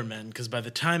the other men, because by the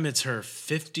time it's her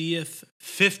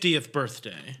 50th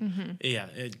birthday,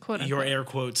 your air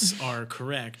quotes are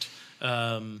correct,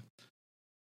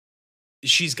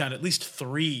 she's got at least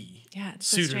 3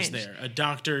 suitors there, a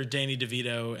doctor, Danny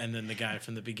DeVito, and then the guy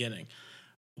from the beginning.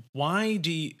 Why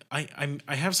do you, I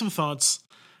have some thoughts,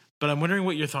 but I'm wondering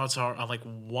what your thoughts are on like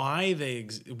why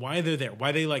they're there,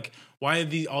 why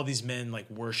all these men like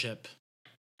worship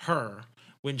her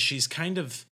when she's kind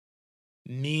of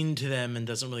mean to them and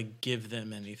doesn't really give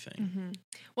them anything.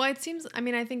 Well, it seems,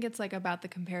 I think it's like about the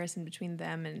comparison between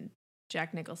them and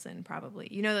Jack Nicholson, probably.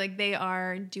 Like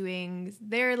they're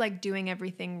doing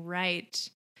everything right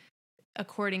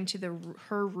according to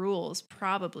her rules,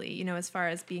 probably, as far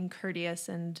as being courteous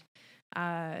and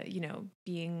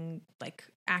being like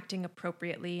acting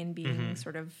appropriately and being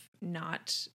sort of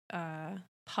not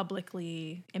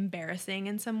publicly embarrassing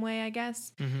in some way, I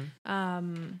guess.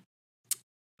 And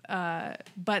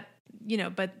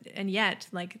yet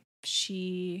like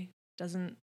she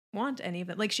doesn't want any of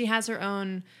it. Like she has her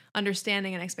own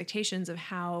understanding and expectations of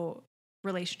how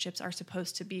relationships are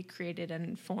supposed to be created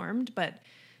and formed, but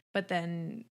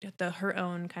then her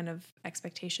own kind of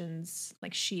expectations,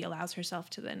 like she allows herself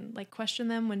to then like question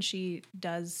them when she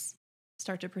does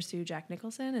start to pursue Jack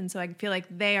Nicholson. And so I feel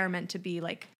like they are meant to be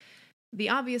like the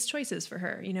obvious choices for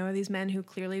her, these men who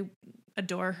clearly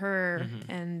adore her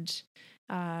and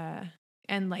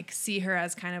like see her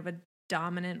as kind of a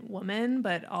dominant woman,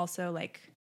 but also like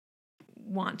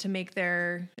want to make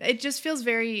it just feels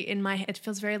very it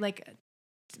feels very like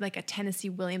a Tennessee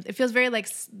Williams. It feels very like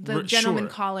the Gentleman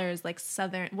Callers, like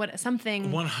Southern,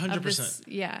 something 100%.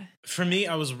 Yeah. For me,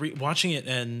 I was watching it,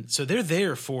 and so they're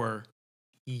there for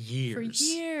years.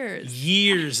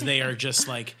 Years they are just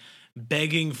like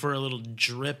begging for a little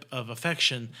drip of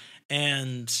affection,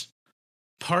 and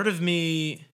part of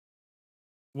me,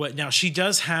 now she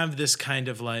does have this kind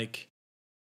of like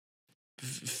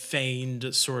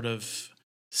feigned sort of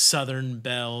Southern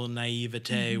belle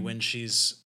naivete when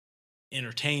she's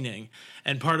entertaining,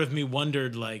 and part of me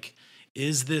wondered like,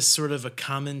 is this sort of a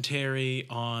commentary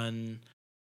on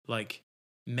like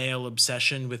male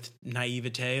obsession with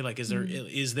naivete? Like,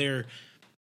 is there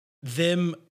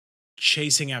them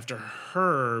chasing after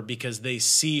her because they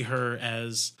see her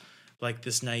as like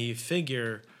this naive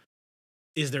figure?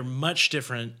 Is there much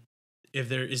different?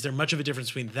 Is there much of a difference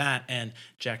between that and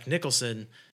Jack Nicholson,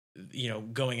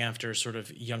 going after sort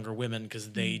of younger women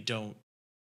because they don't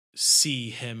see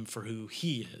him for who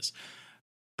he is.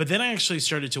 But then I actually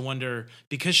started to wonder,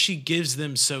 because she gives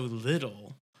them so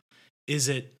little, is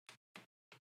it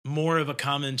more of a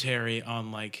commentary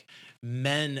on like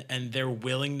men and their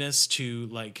willingness to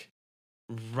like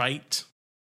write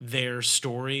their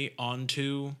story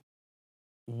onto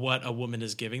what a woman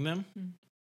is giving them?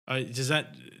 Does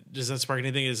that spark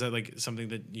anything? Is that like something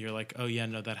that you're like, oh yeah,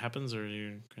 no, that happens? Or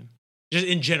you're just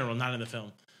in general, not in the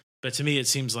film, but to me it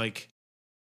seems like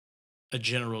a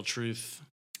general truth.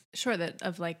 Sure, that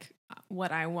of like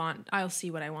what I want, I'll see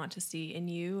what I want to see in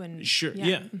you, and sure,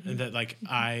 yeah. And that like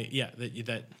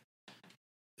that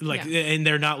like, and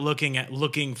they're not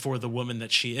looking for the woman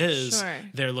that she is. Sure.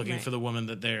 They're looking for the woman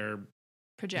that they're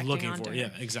projecting looking onto for. her.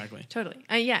 Yeah, exactly. Totally.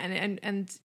 And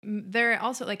they're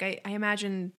also like, I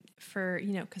imagine for,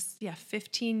 you know, because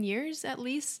 15 years at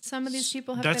least some of these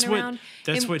people have been around.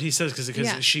 That's what he says,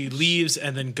 because she leaves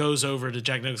and then goes over to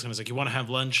Jack Nicholson and is like, you want to have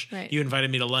lunch? Right. You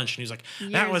invited me to lunch. And he's like,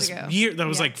 that was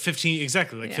like 15,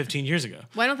 exactly, like 15 years ago.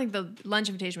 Well, I don't think the lunch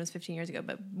invitation was 15 years ago,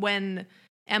 but when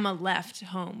Emma left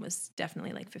home was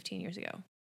definitely like 15 years ago.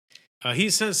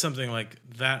 He says something like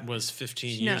that was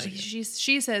 15 years ago.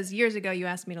 She says, years ago you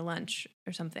asked me to lunch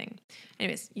or something.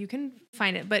 Anyways, you can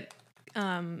find it. But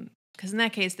because in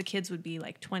that case, the kids would be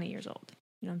like 20 years old.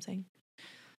 You know what I'm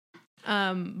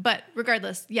saying? But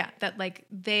regardless, that like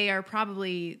they are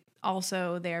probably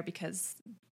also there because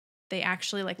they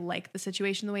actually like the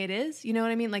situation the way it is. You know what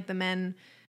I mean? Like the men,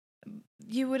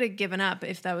 you would have given up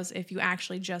if you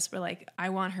actually just were like, I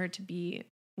want her to be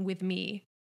with me.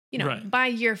 You know, by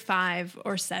year 5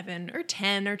 or 7 or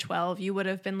 10 or 12, you would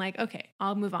have been like, okay,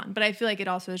 I'll move on. But I feel like it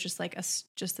also is just like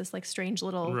this like strange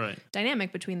little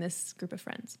dynamic between this group of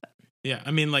friends. But. Yeah,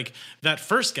 I mean, like that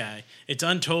first guy, it's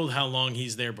untold how long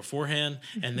he's there beforehand,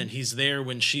 and then he's there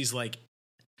when she's like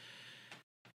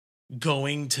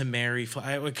going to marry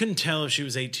Flap. I couldn't tell if she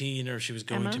was 18 or if she was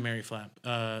going to marry Flap.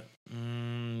 Yes,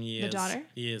 the daughter.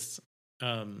 Yes,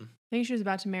 I think she was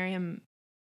about to marry him.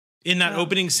 In that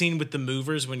opening scene with the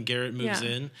movers, when Garrett moves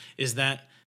in, is that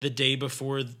the day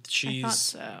before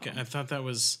she's? I thought that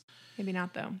was maybe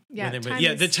not though. Yeah,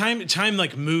 the time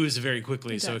like moves very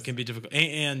quickly, so it can be difficult.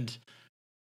 And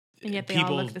yet they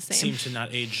people all look the same. Seem to not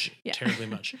age terribly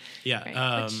much. Yeah,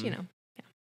 right. Which, you know.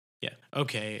 Yeah.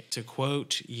 Okay. To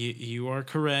quote, you are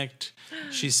correct.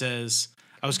 She says,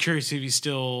 I was curious if you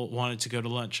still wanted to go to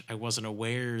lunch. I wasn't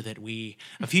aware that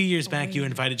a few years back, you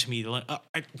invited me to lunch.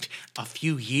 A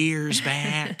few years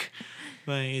back.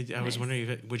 I was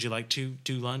wondering, would you like to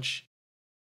do lunch?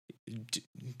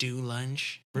 Do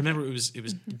lunch? Remember, it was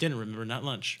dinner, remember, not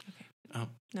lunch. Okay.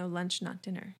 No, lunch, not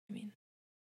dinner, I mean.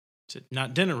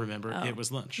 Not dinner, remember, it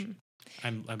was lunch.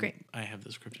 I'm Great. I have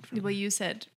the script in front of me. Well, you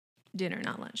said dinner,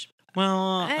 not lunch.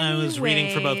 Well, I was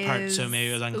reading for both parts, so maybe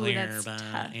it was unclear, but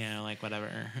tough. Like whatever.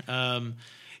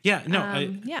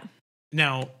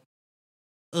 Now,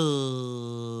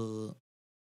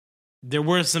 there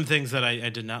were some things that I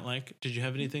did not like. Did you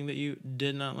have anything that you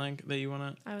did not like that you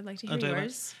want to? I would like to hear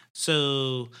yours.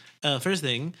 So, first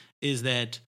thing is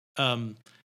that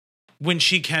when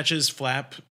she catches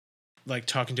Flap, like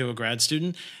talking to a grad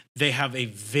student, they have a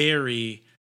very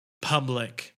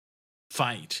public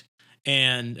fight.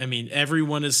 And I mean,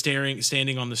 everyone is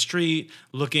standing on the street,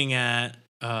 looking at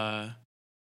them,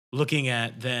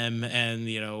 and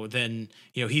then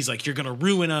he's like, "You're gonna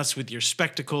ruin us with your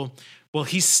spectacle." Well,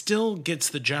 he still gets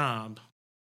the job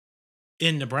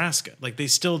in Nebraska. Like they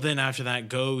still then after that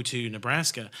go to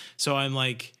Nebraska. So I'm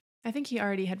like, I think he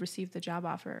already had received the job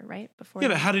offer right before. Yeah,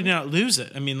 but how did he not lose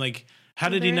it? I mean, like, how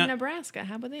did he not? In Nebraska,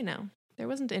 how would they know? There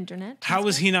wasn't internet. How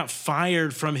was he not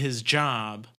fired from his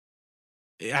job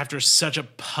after such a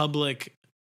public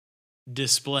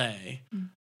display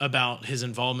about his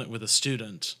involvement with a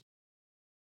student?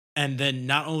 And then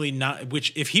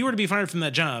which if he were to be fired from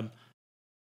that job,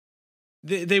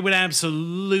 they would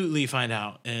absolutely find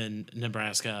out in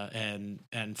Nebraska and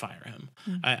fire him.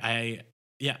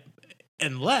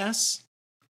 Unless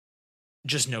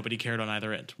just nobody cared on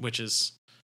either end, which is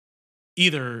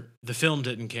either the film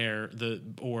didn't care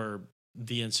or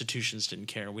the institutions didn't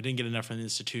care. We didn't get enough from the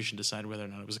institution to decide whether or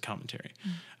not it was a commentary.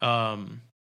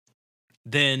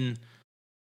 Then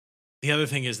the other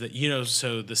thing is that,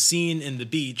 so the scene in the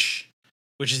beach,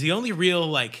 which is the only real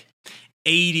like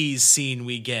 80s scene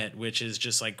we get, which is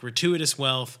just like gratuitous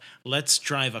wealth. Let's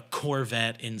drive a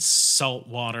Corvette in salt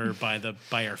water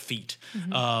by our feet.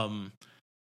 Mm-hmm.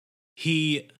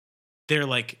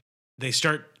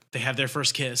 They have their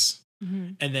first kiss,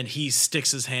 and then he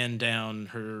sticks his hand down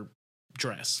her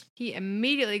dress. He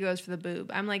immediately goes for the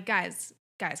boob. I'm like, guys,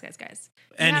 guys.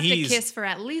 You and have to kiss for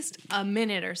at least a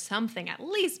minute or something, at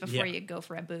least before you go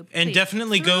for a boob. And Please.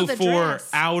 definitely go for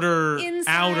outer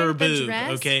boob.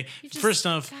 Dress, okay. First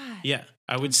off,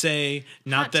 I would say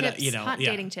not hot that tips, hot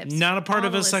dating tips. Not a part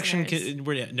of a section.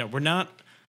 We're not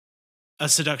a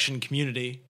seduction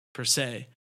community per se,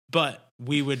 but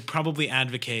we would probably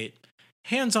advocate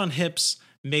hands on hips,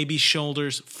 maybe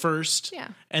shoulders first,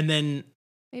 and then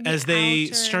maybe as they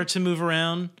start to move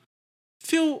around,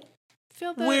 feel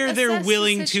where they're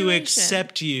willing to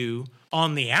accept you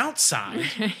on the outside.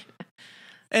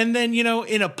 And then,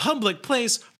 in a public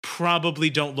place, probably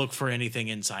don't look for anything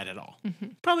inside at all. Mm-hmm.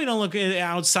 Probably don't look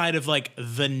outside of like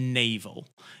the navel,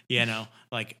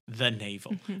 like the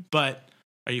navel. Mm-hmm. But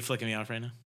are you flicking me off right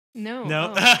now?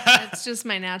 No. That's just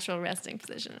my natural resting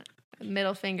position.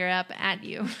 Middle finger up at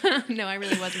you. No, I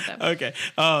really wasn't though. Okay.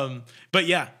 But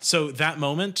yeah, so that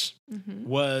moment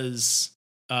was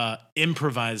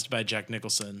improvised by Jack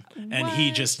Nicholson, and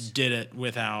he just did it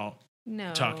without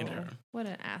talking to her. What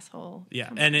an asshole. Yeah.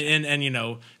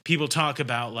 And people talk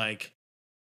about like,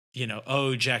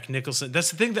 oh, Jack Nicholson. That's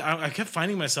the thing that I kept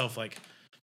finding myself like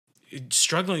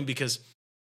struggling because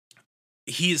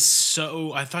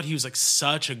I thought he was like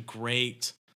such a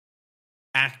great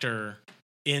actor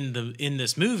in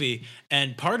this movie.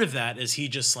 And part of that is he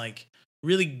just like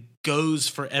really goes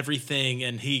for everything,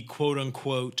 and he quote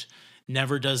unquote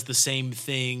never does the same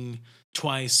thing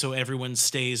twice so everyone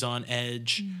stays on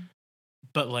edge.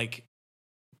 But like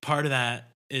part of that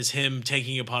is him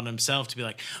taking upon himself to be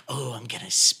like, oh, I'm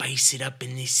gonna spice it up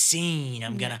in this scene,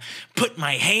 I'm gonna put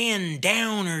my hand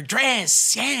down her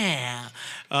dress. I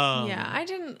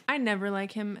never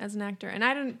like him as an actor, and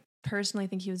I didn't personally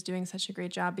think he was doing such a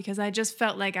great job because I just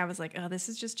felt like I was like, oh, this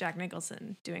is just Jack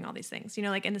Nicholson doing all these things,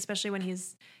 like, and especially when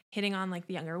he's hitting on like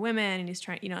the younger women and he's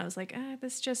trying, I was like,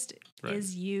 this just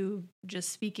is you just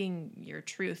speaking your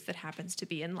truth that happens to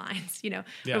be in lines,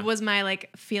 It was my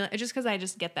like feeling, just because I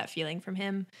just get that feeling from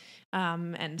him.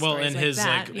 And his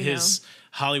his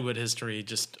Hollywood history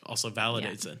just also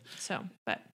validates it. So,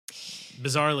 but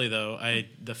bizarrely though,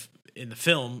 in the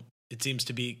film, it seems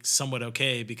to be somewhat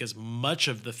okay because much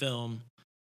of the film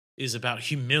is about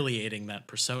humiliating that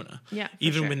persona. Yeah.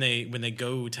 Even when they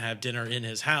go to have dinner in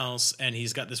his house and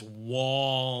he's got this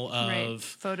wall of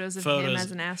photos of him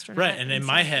as an astronaut. Right. And in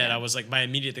my head, I was like, my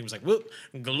immediate thing was like, whoop,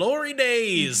 glory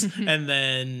days. And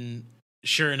then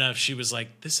sure enough, she was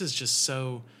like, this is just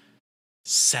so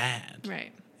sad.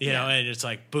 Right. And it's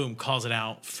like, boom, calls it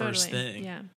out first thing.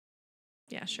 Yeah.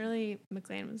 Yeah. Shirley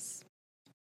MacLaine was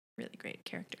a really great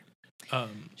character.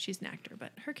 She's an actor,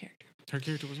 but her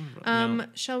character was wonderful.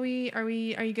 Shall we? Are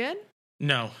you good?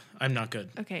 No, I'm not good.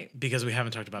 Okay. Because we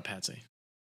haven't talked about Patsy.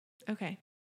 Okay.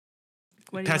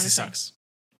 What do Patsy sucks.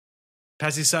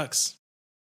 Patsy sucks.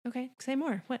 Okay. Say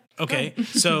more. What? Okay.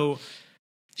 So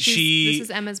this is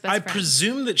Emma's best friend. I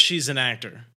presume that she's an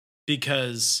actor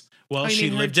because she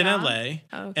lived in LA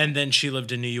and then she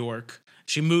lived in New York.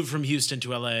 She moved from Houston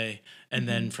to LA and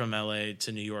then from LA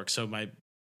to New York. So my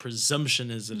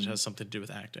presumption is that it has something to do with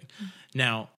acting.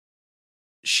 Now,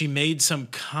 she made some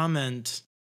comment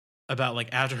about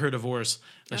like after her divorce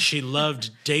that she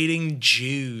loved dating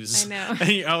Jews. I know.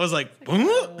 And I was like,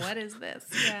 what is this?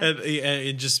 Yeah.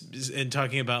 And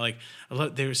talking about like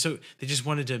they just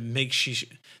wanted to make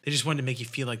you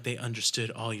feel like they understood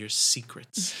all your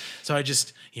secrets. So I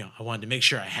just I wanted to make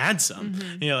sure I had some.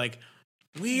 Like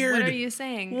weird. What are you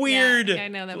saying? Weird. Yeah, I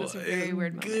know that was a very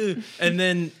weird moment. And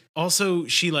then also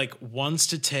she like wants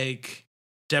to take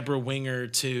Deborah Winger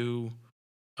to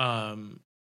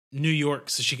New York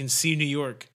so she can see New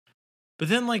York. But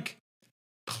then like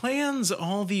plans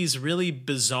all these really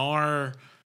bizarre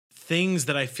things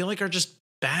that I feel like are just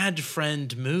bad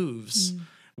friend moves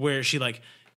where she like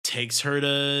takes her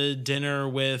to dinner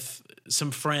with some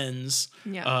friends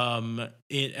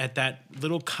at that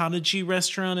little cottagey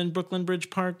restaurant in Brooklyn Bridge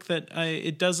Park that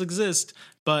it does exist,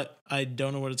 but I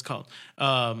don't know what it's called.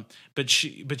 But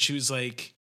she was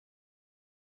like,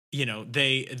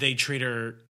 they treat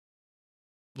her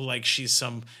like she's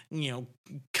some,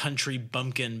 country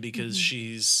bumpkin because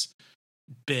she's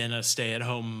been a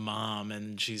stay-at-home mom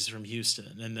and she's from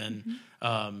Houston. And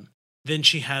then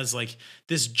she has like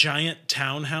this giant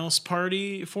townhouse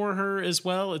party for her as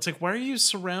well. It's like, why are you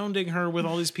surrounding her with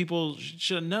all these people? She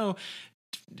shouldn't know.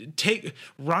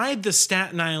 Ride the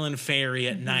Staten Island ferry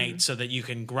at night so that you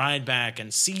can ride back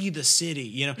and see the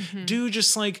city, do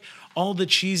just like all the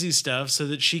cheesy stuff so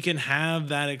that she can have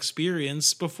that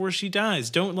experience before she dies.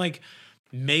 Don't like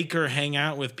make her hang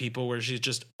out with people where she's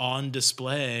just on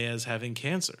display as having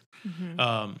cancer.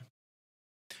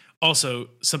 Also,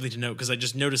 something to note, because I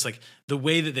just noticed like the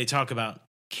way that they talk about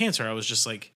cancer, I was just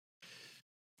like,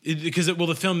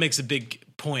 the film makes a big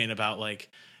point about like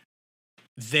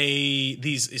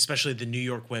especially the New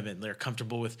York women, they're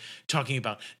comfortable with talking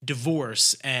about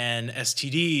divorce and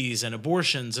STDs and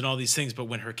abortions and all these things, but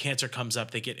when her cancer comes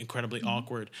up, they get incredibly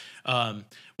awkward. Well,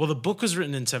 the book was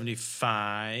written in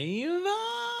 1975.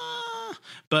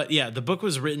 But yeah, the book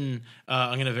was written,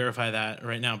 I'm going to verify that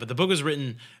right now, but the book was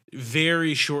written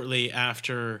very shortly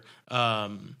after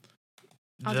something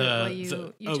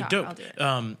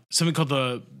called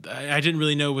I didn't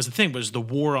really know was the thing, but it was the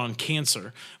War on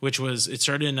Cancer, it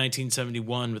started in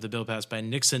 1971 with a bill passed by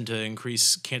Nixon to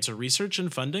increase cancer research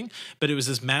and funding. But it was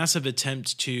this massive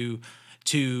attempt to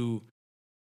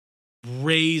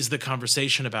raise the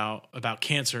conversation about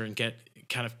cancer and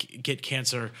get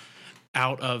cancer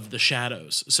out of the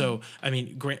shadows. So, I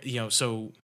mean,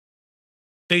 so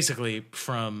basically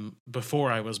from before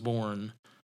I was born,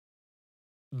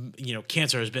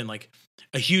 cancer has been like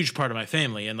a huge part of my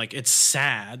family, and like it's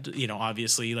sad,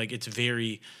 obviously, like it's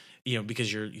very,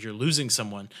 because you're losing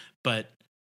someone, but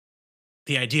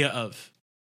the idea of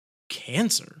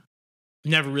cancer,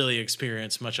 never really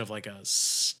experienced much of like a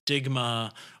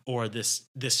stigma or this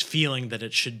feeling that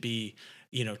it should be,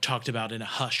 talked about in a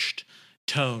hushed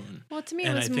tone. Well, to me,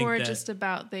 it was more just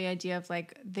about the idea of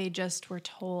like they just were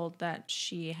told that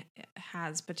she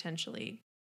has potentially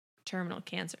terminal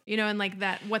cancer, and like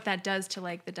that, what that does to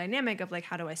like the dynamic of like,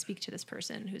 how do I speak to this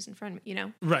person who's in front of me,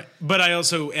 Right. But I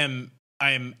also am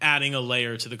adding a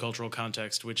layer to the cultural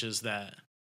context, which is that,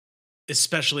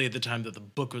 especially at the time that the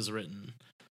book was written,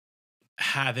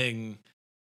 having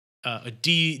a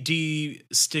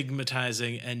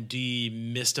destigmatizing and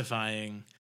demystifying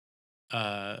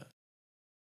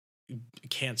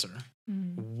cancer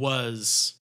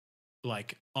was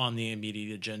like on the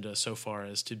immediate agenda so far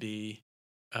as to be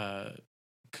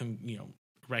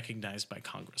recognized by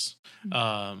Congress.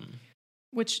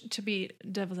 Which, to be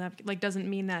devil's advocate, like doesn't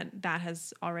mean that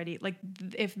has already, like,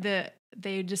 if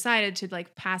they decided to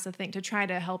like pass a thing to try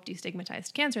to help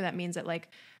destigmatize cancer, that means that like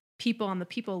people on the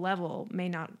people level may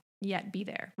not yet be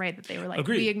there, right? That they were like,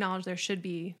 Agreed. We acknowledge there should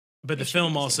be. But the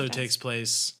film also takes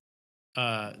place.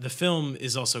 The film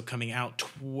is also coming out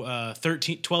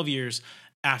 12 years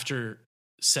after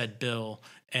said bill,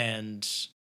 and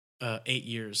 8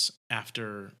 years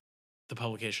after the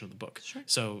publication of the book. Sure.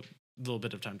 So a little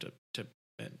bit of time to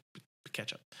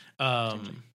catch up.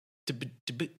 To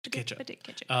catch up.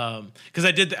 Because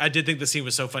I did think the scene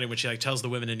was so funny when she like tells the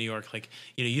women in New York, like,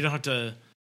 you don't have to,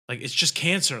 like, it's just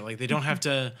cancer. Like they don't have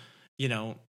to,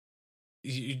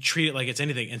 you treat it like it's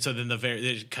anything. And so then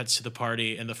it cuts to the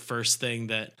party, and the first thing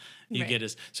that you get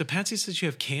is, so Patsy says you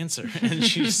have cancer, and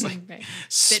she just like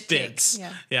spits.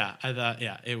 Yeah. I thought,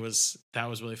 that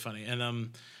was really funny. And I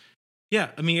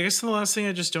mean, I guess the last thing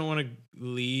I just don't want to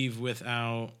leave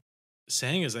without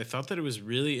saying is I thought that it was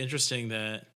really interesting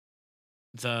that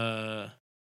the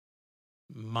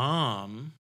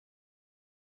mom,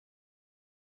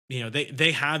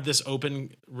 they had this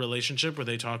open relationship where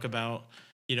they talk about,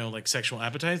 like sexual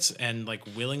appetites, and like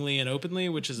willingly and openly,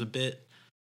 which is a bit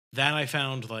that I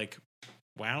found like,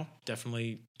 wow,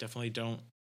 definitely don't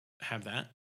have that.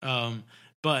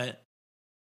 But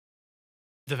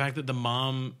the fact that the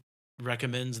mom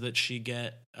recommends that she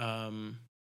get an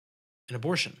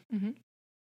abortion,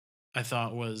 I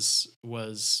thought was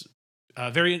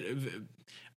very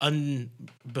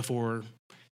before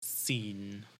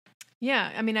seen.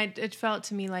 Yeah, I mean, it felt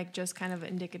to me like just kind of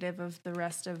indicative of the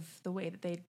rest of the way that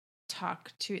they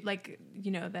talk to, like,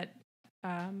 that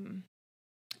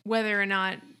whether or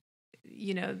not,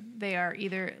 they are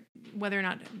either, whether or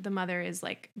not the mother is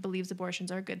like, believes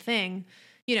abortions are a good thing,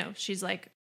 she's like,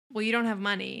 well, you don't have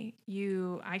money,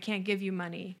 I can't give you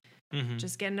money,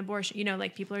 just get an abortion,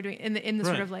 like people are doing in the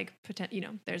sort of like,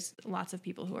 there's lots of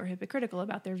people who are hypocritical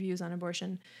about their views on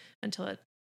abortion until it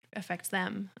affects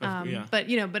them. But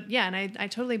and I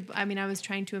totally, I mean, I was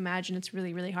trying to imagine, it's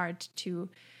really, really hard to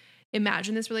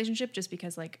imagine this relationship just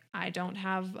because like I don't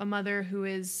have a mother who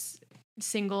is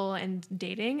single and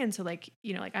dating. And so like,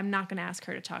 like I'm not going to ask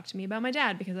her to talk to me about my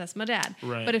dad because that's my dad.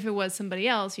 Right. But if it was somebody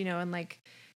else, and like,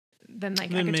 then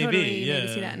like I could totally maybe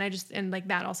see that. And like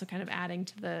that also kind of adding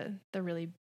to the really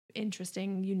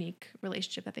interesting, unique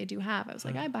relationship that they do have. I was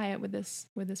like, I buy it with this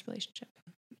relationship.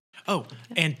 Oh,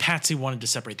 and Patsy wanted to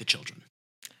separate the children.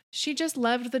 She just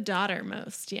loved the daughter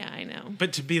most. Yeah, I know.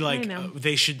 But to be like,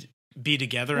 they should be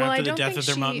together after the death of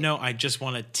their mom. No, I just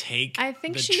want to take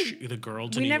the girl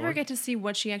to New York. We never get to see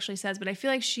what she actually says, but I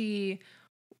feel like she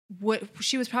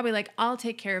was probably like, I'll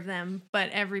take care of them, but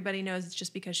everybody knows it's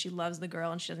just because she loves the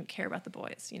girl and she doesn't care about the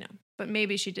boys, But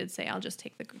maybe she did say, I'll just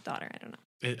take the daughter. I don't know.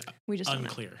 We just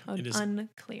unclear. It is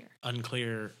unclear.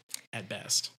 Unclear at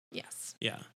best. Yes.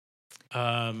 Yeah.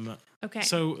 Okay.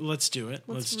 So let's do it.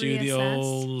 Let's do the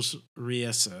old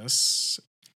reassess.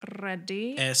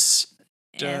 Ready? Estás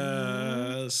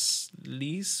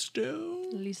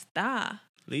listo? Lista.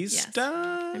 Yes,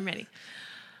 I'm ready.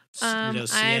 I'm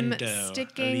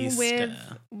sticking with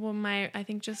I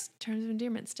think just terms of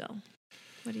endearment still.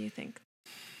 What do you think?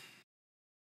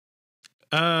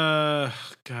 God.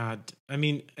 I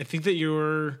mean, I think that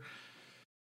you're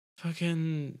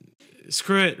fucking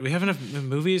screw it. We have enough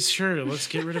movies. Sure, let's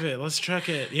get rid of it. Let's chuck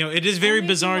it. It is very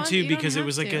bizarre too because it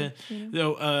was like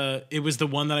it was the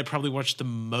one that I probably watched the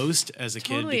most as a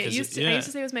kid. Because I used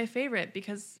to say it was my favorite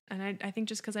because, and I think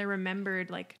just because I remembered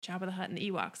like Jabba the Hutt and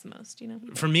the Ewoks the most.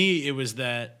 For me, it was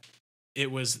the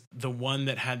one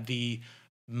that had the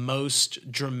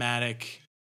most dramatic,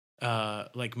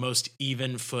 like most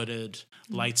even-footed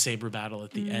lightsaber battle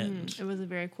at the end. It was a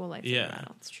very cool lightsaber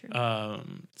battle. It's true.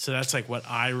 So that's like what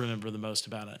I remember the most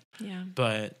about it. Yeah.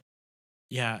 But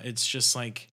yeah, it's just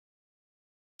like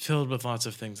filled with lots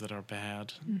of things that are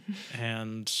bad,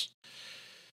 and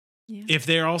if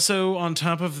they're also on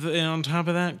top of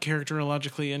that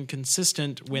characterologically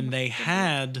inconsistent when they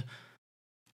had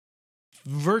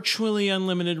virtually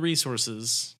unlimited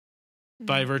resources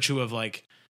by virtue of like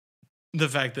the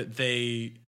fact that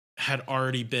they had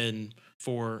already been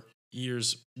for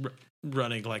years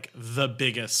running like the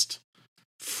biggest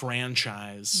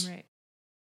franchise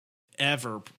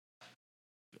ever.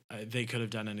 They could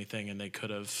have done anything, and they could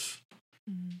have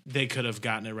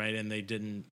gotten it right, and they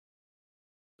didn't.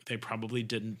 They probably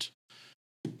didn't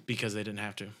because they didn't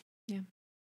have to. Yeah.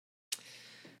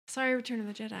 Sorry, Return of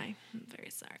the Jedi. I'm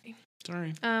very sorry.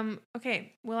 Sorry.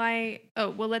 Okay.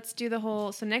 Let's do the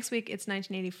whole. So next week it's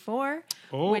 1984,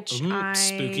 which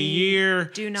spooky year.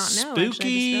 Do not know. Spooky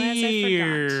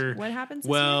year. What happens?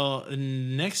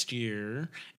 Next year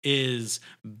is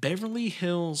Beverly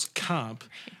Hills Cop,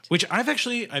 which I've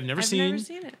never seen. Never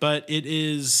seen it, but it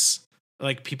is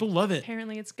like people love it.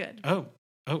 Apparently, it's good. Oh,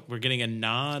 we're getting a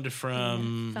nod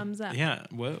from thumbs up. Yeah.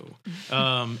 Whoa.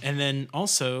 And then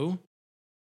also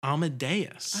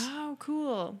Amadeus. Oh,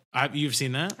 cool. You've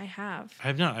seen that? I have. I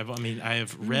have not. I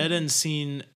have read and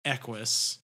seen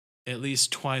Equus at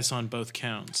least twice on both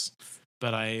counts,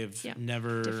 but I have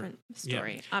never. Different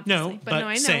story, obviously. No, but no,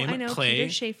 I know. Play, Peter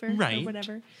Schaefer, right? Or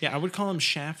whatever. Yeah, I would call him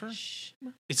Schaffer.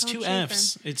 It's two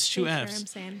F's. It's two F's. I'm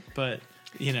saying, but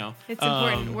it's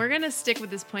important. We're gonna stick with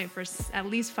this point for at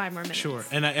least 5 more minutes. Sure,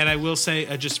 and I will say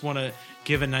I just want to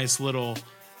give a nice little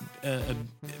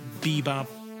bebop.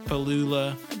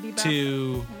 Palula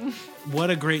to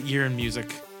what a great year in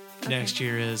music next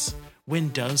year is. When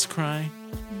Doves Cry,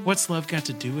 What's Love Got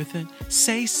to Do with It?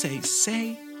 Say,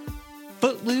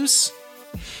 Footloose,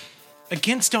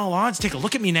 Against All Odds, Take a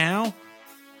Look at Me Now,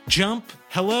 Jump,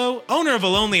 Hello, Owner of a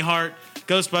Lonely Heart,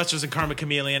 Ghostbusters, and Karma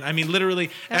Chameleon. I mean, literally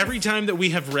every time that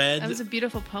we have read. That was a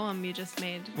beautiful poem you just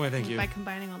made. Well, thank you. By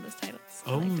combining all those titles.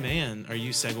 Oh, man. Are you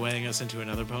segueing us into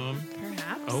another poem?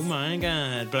 Perhaps. Oh, my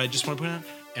God. But I just want to point out,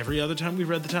 every other time we've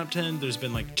read the top 10, there's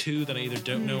been like 2 that I either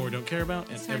don't know or don't care about.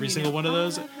 And every single one of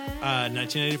those,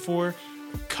 1984,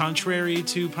 contrary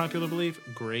to popular belief,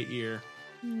 great year.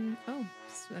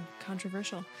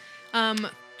 Controversial.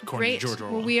 Great. To George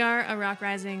Orwell. Well, we are a Rock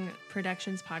Rising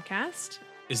Productions podcast.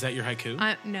 Is that your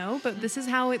haiku? No, but this is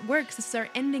how it works. This is our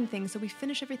ending thing. So we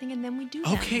finish everything and then we do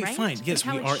Okay, right? fine. Yes,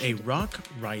 we are a Rock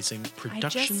Rising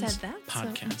Productions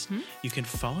podcast. So, You can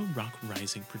follow Rock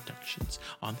Rising Productions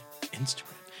on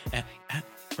Instagram at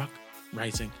Rock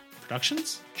Rising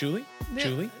Productions. Julie?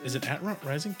 Is it at Rock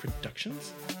Rising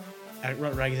Productions? At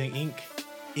Rock Rising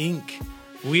Inc.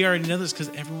 We already know this because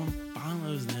everyone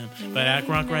follows them. But at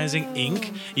Rock Rising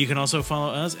Inc., you can also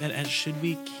follow us at Should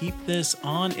We Keep This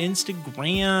on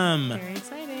Instagram. Very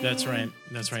exciting. That's right.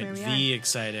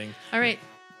 Exciting. All right.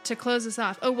 To close this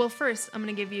off. Oh, well, first, I'm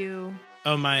going to give you...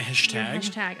 Oh, my hashtag. Your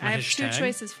hashtag. I have 2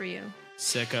 choices for you.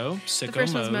 Sicko The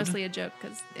first one's mostly a joke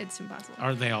because it's impossible.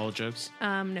 Are they all jokes?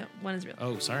 No, one is real.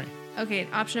 Oh, sorry. Okay,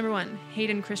 option number 1,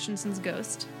 Hayden Christensen's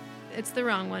Ghost. It's the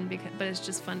wrong one, but it's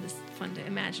just fun to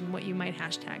imagine what you might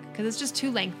hashtag because it's just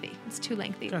too lengthy. It's too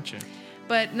lengthy. Gotcha.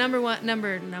 But number one.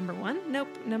 Nope.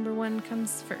 Number 1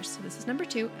 comes first. So this is number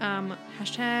 2.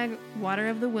 Hashtag Water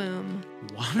of the Womb.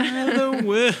 Water of the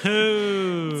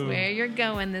Womb. That's where you're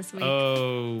going this week.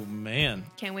 Oh man.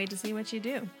 Can't wait to see what you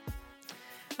do.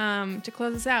 To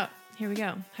close this out, here we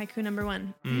go. Haiku number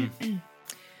 1.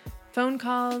 Phone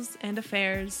calls and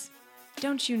affairs.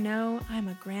 Don't you know I'm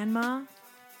a grandma?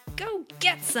 Go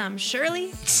get some,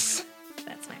 Shirley.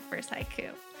 That's my first haiku.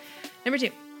 Number 2.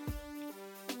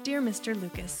 Dear Mr.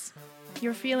 Lucas,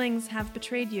 Your feelings have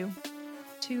betrayed you.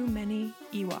 Too many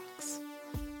Ewoks.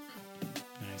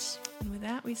 Nice. And with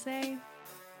that, we say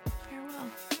farewell.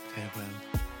 Farewell.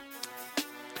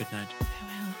 Good night.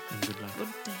 Farewell. And good luck. Good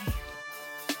day.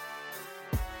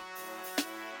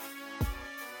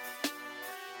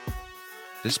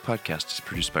 This podcast is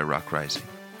produced by Rock Rising.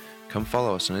 Come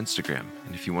follow us on Instagram,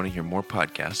 and if you want to hear more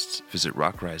podcasts, visit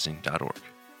rockrising.org.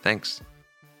 Thanks.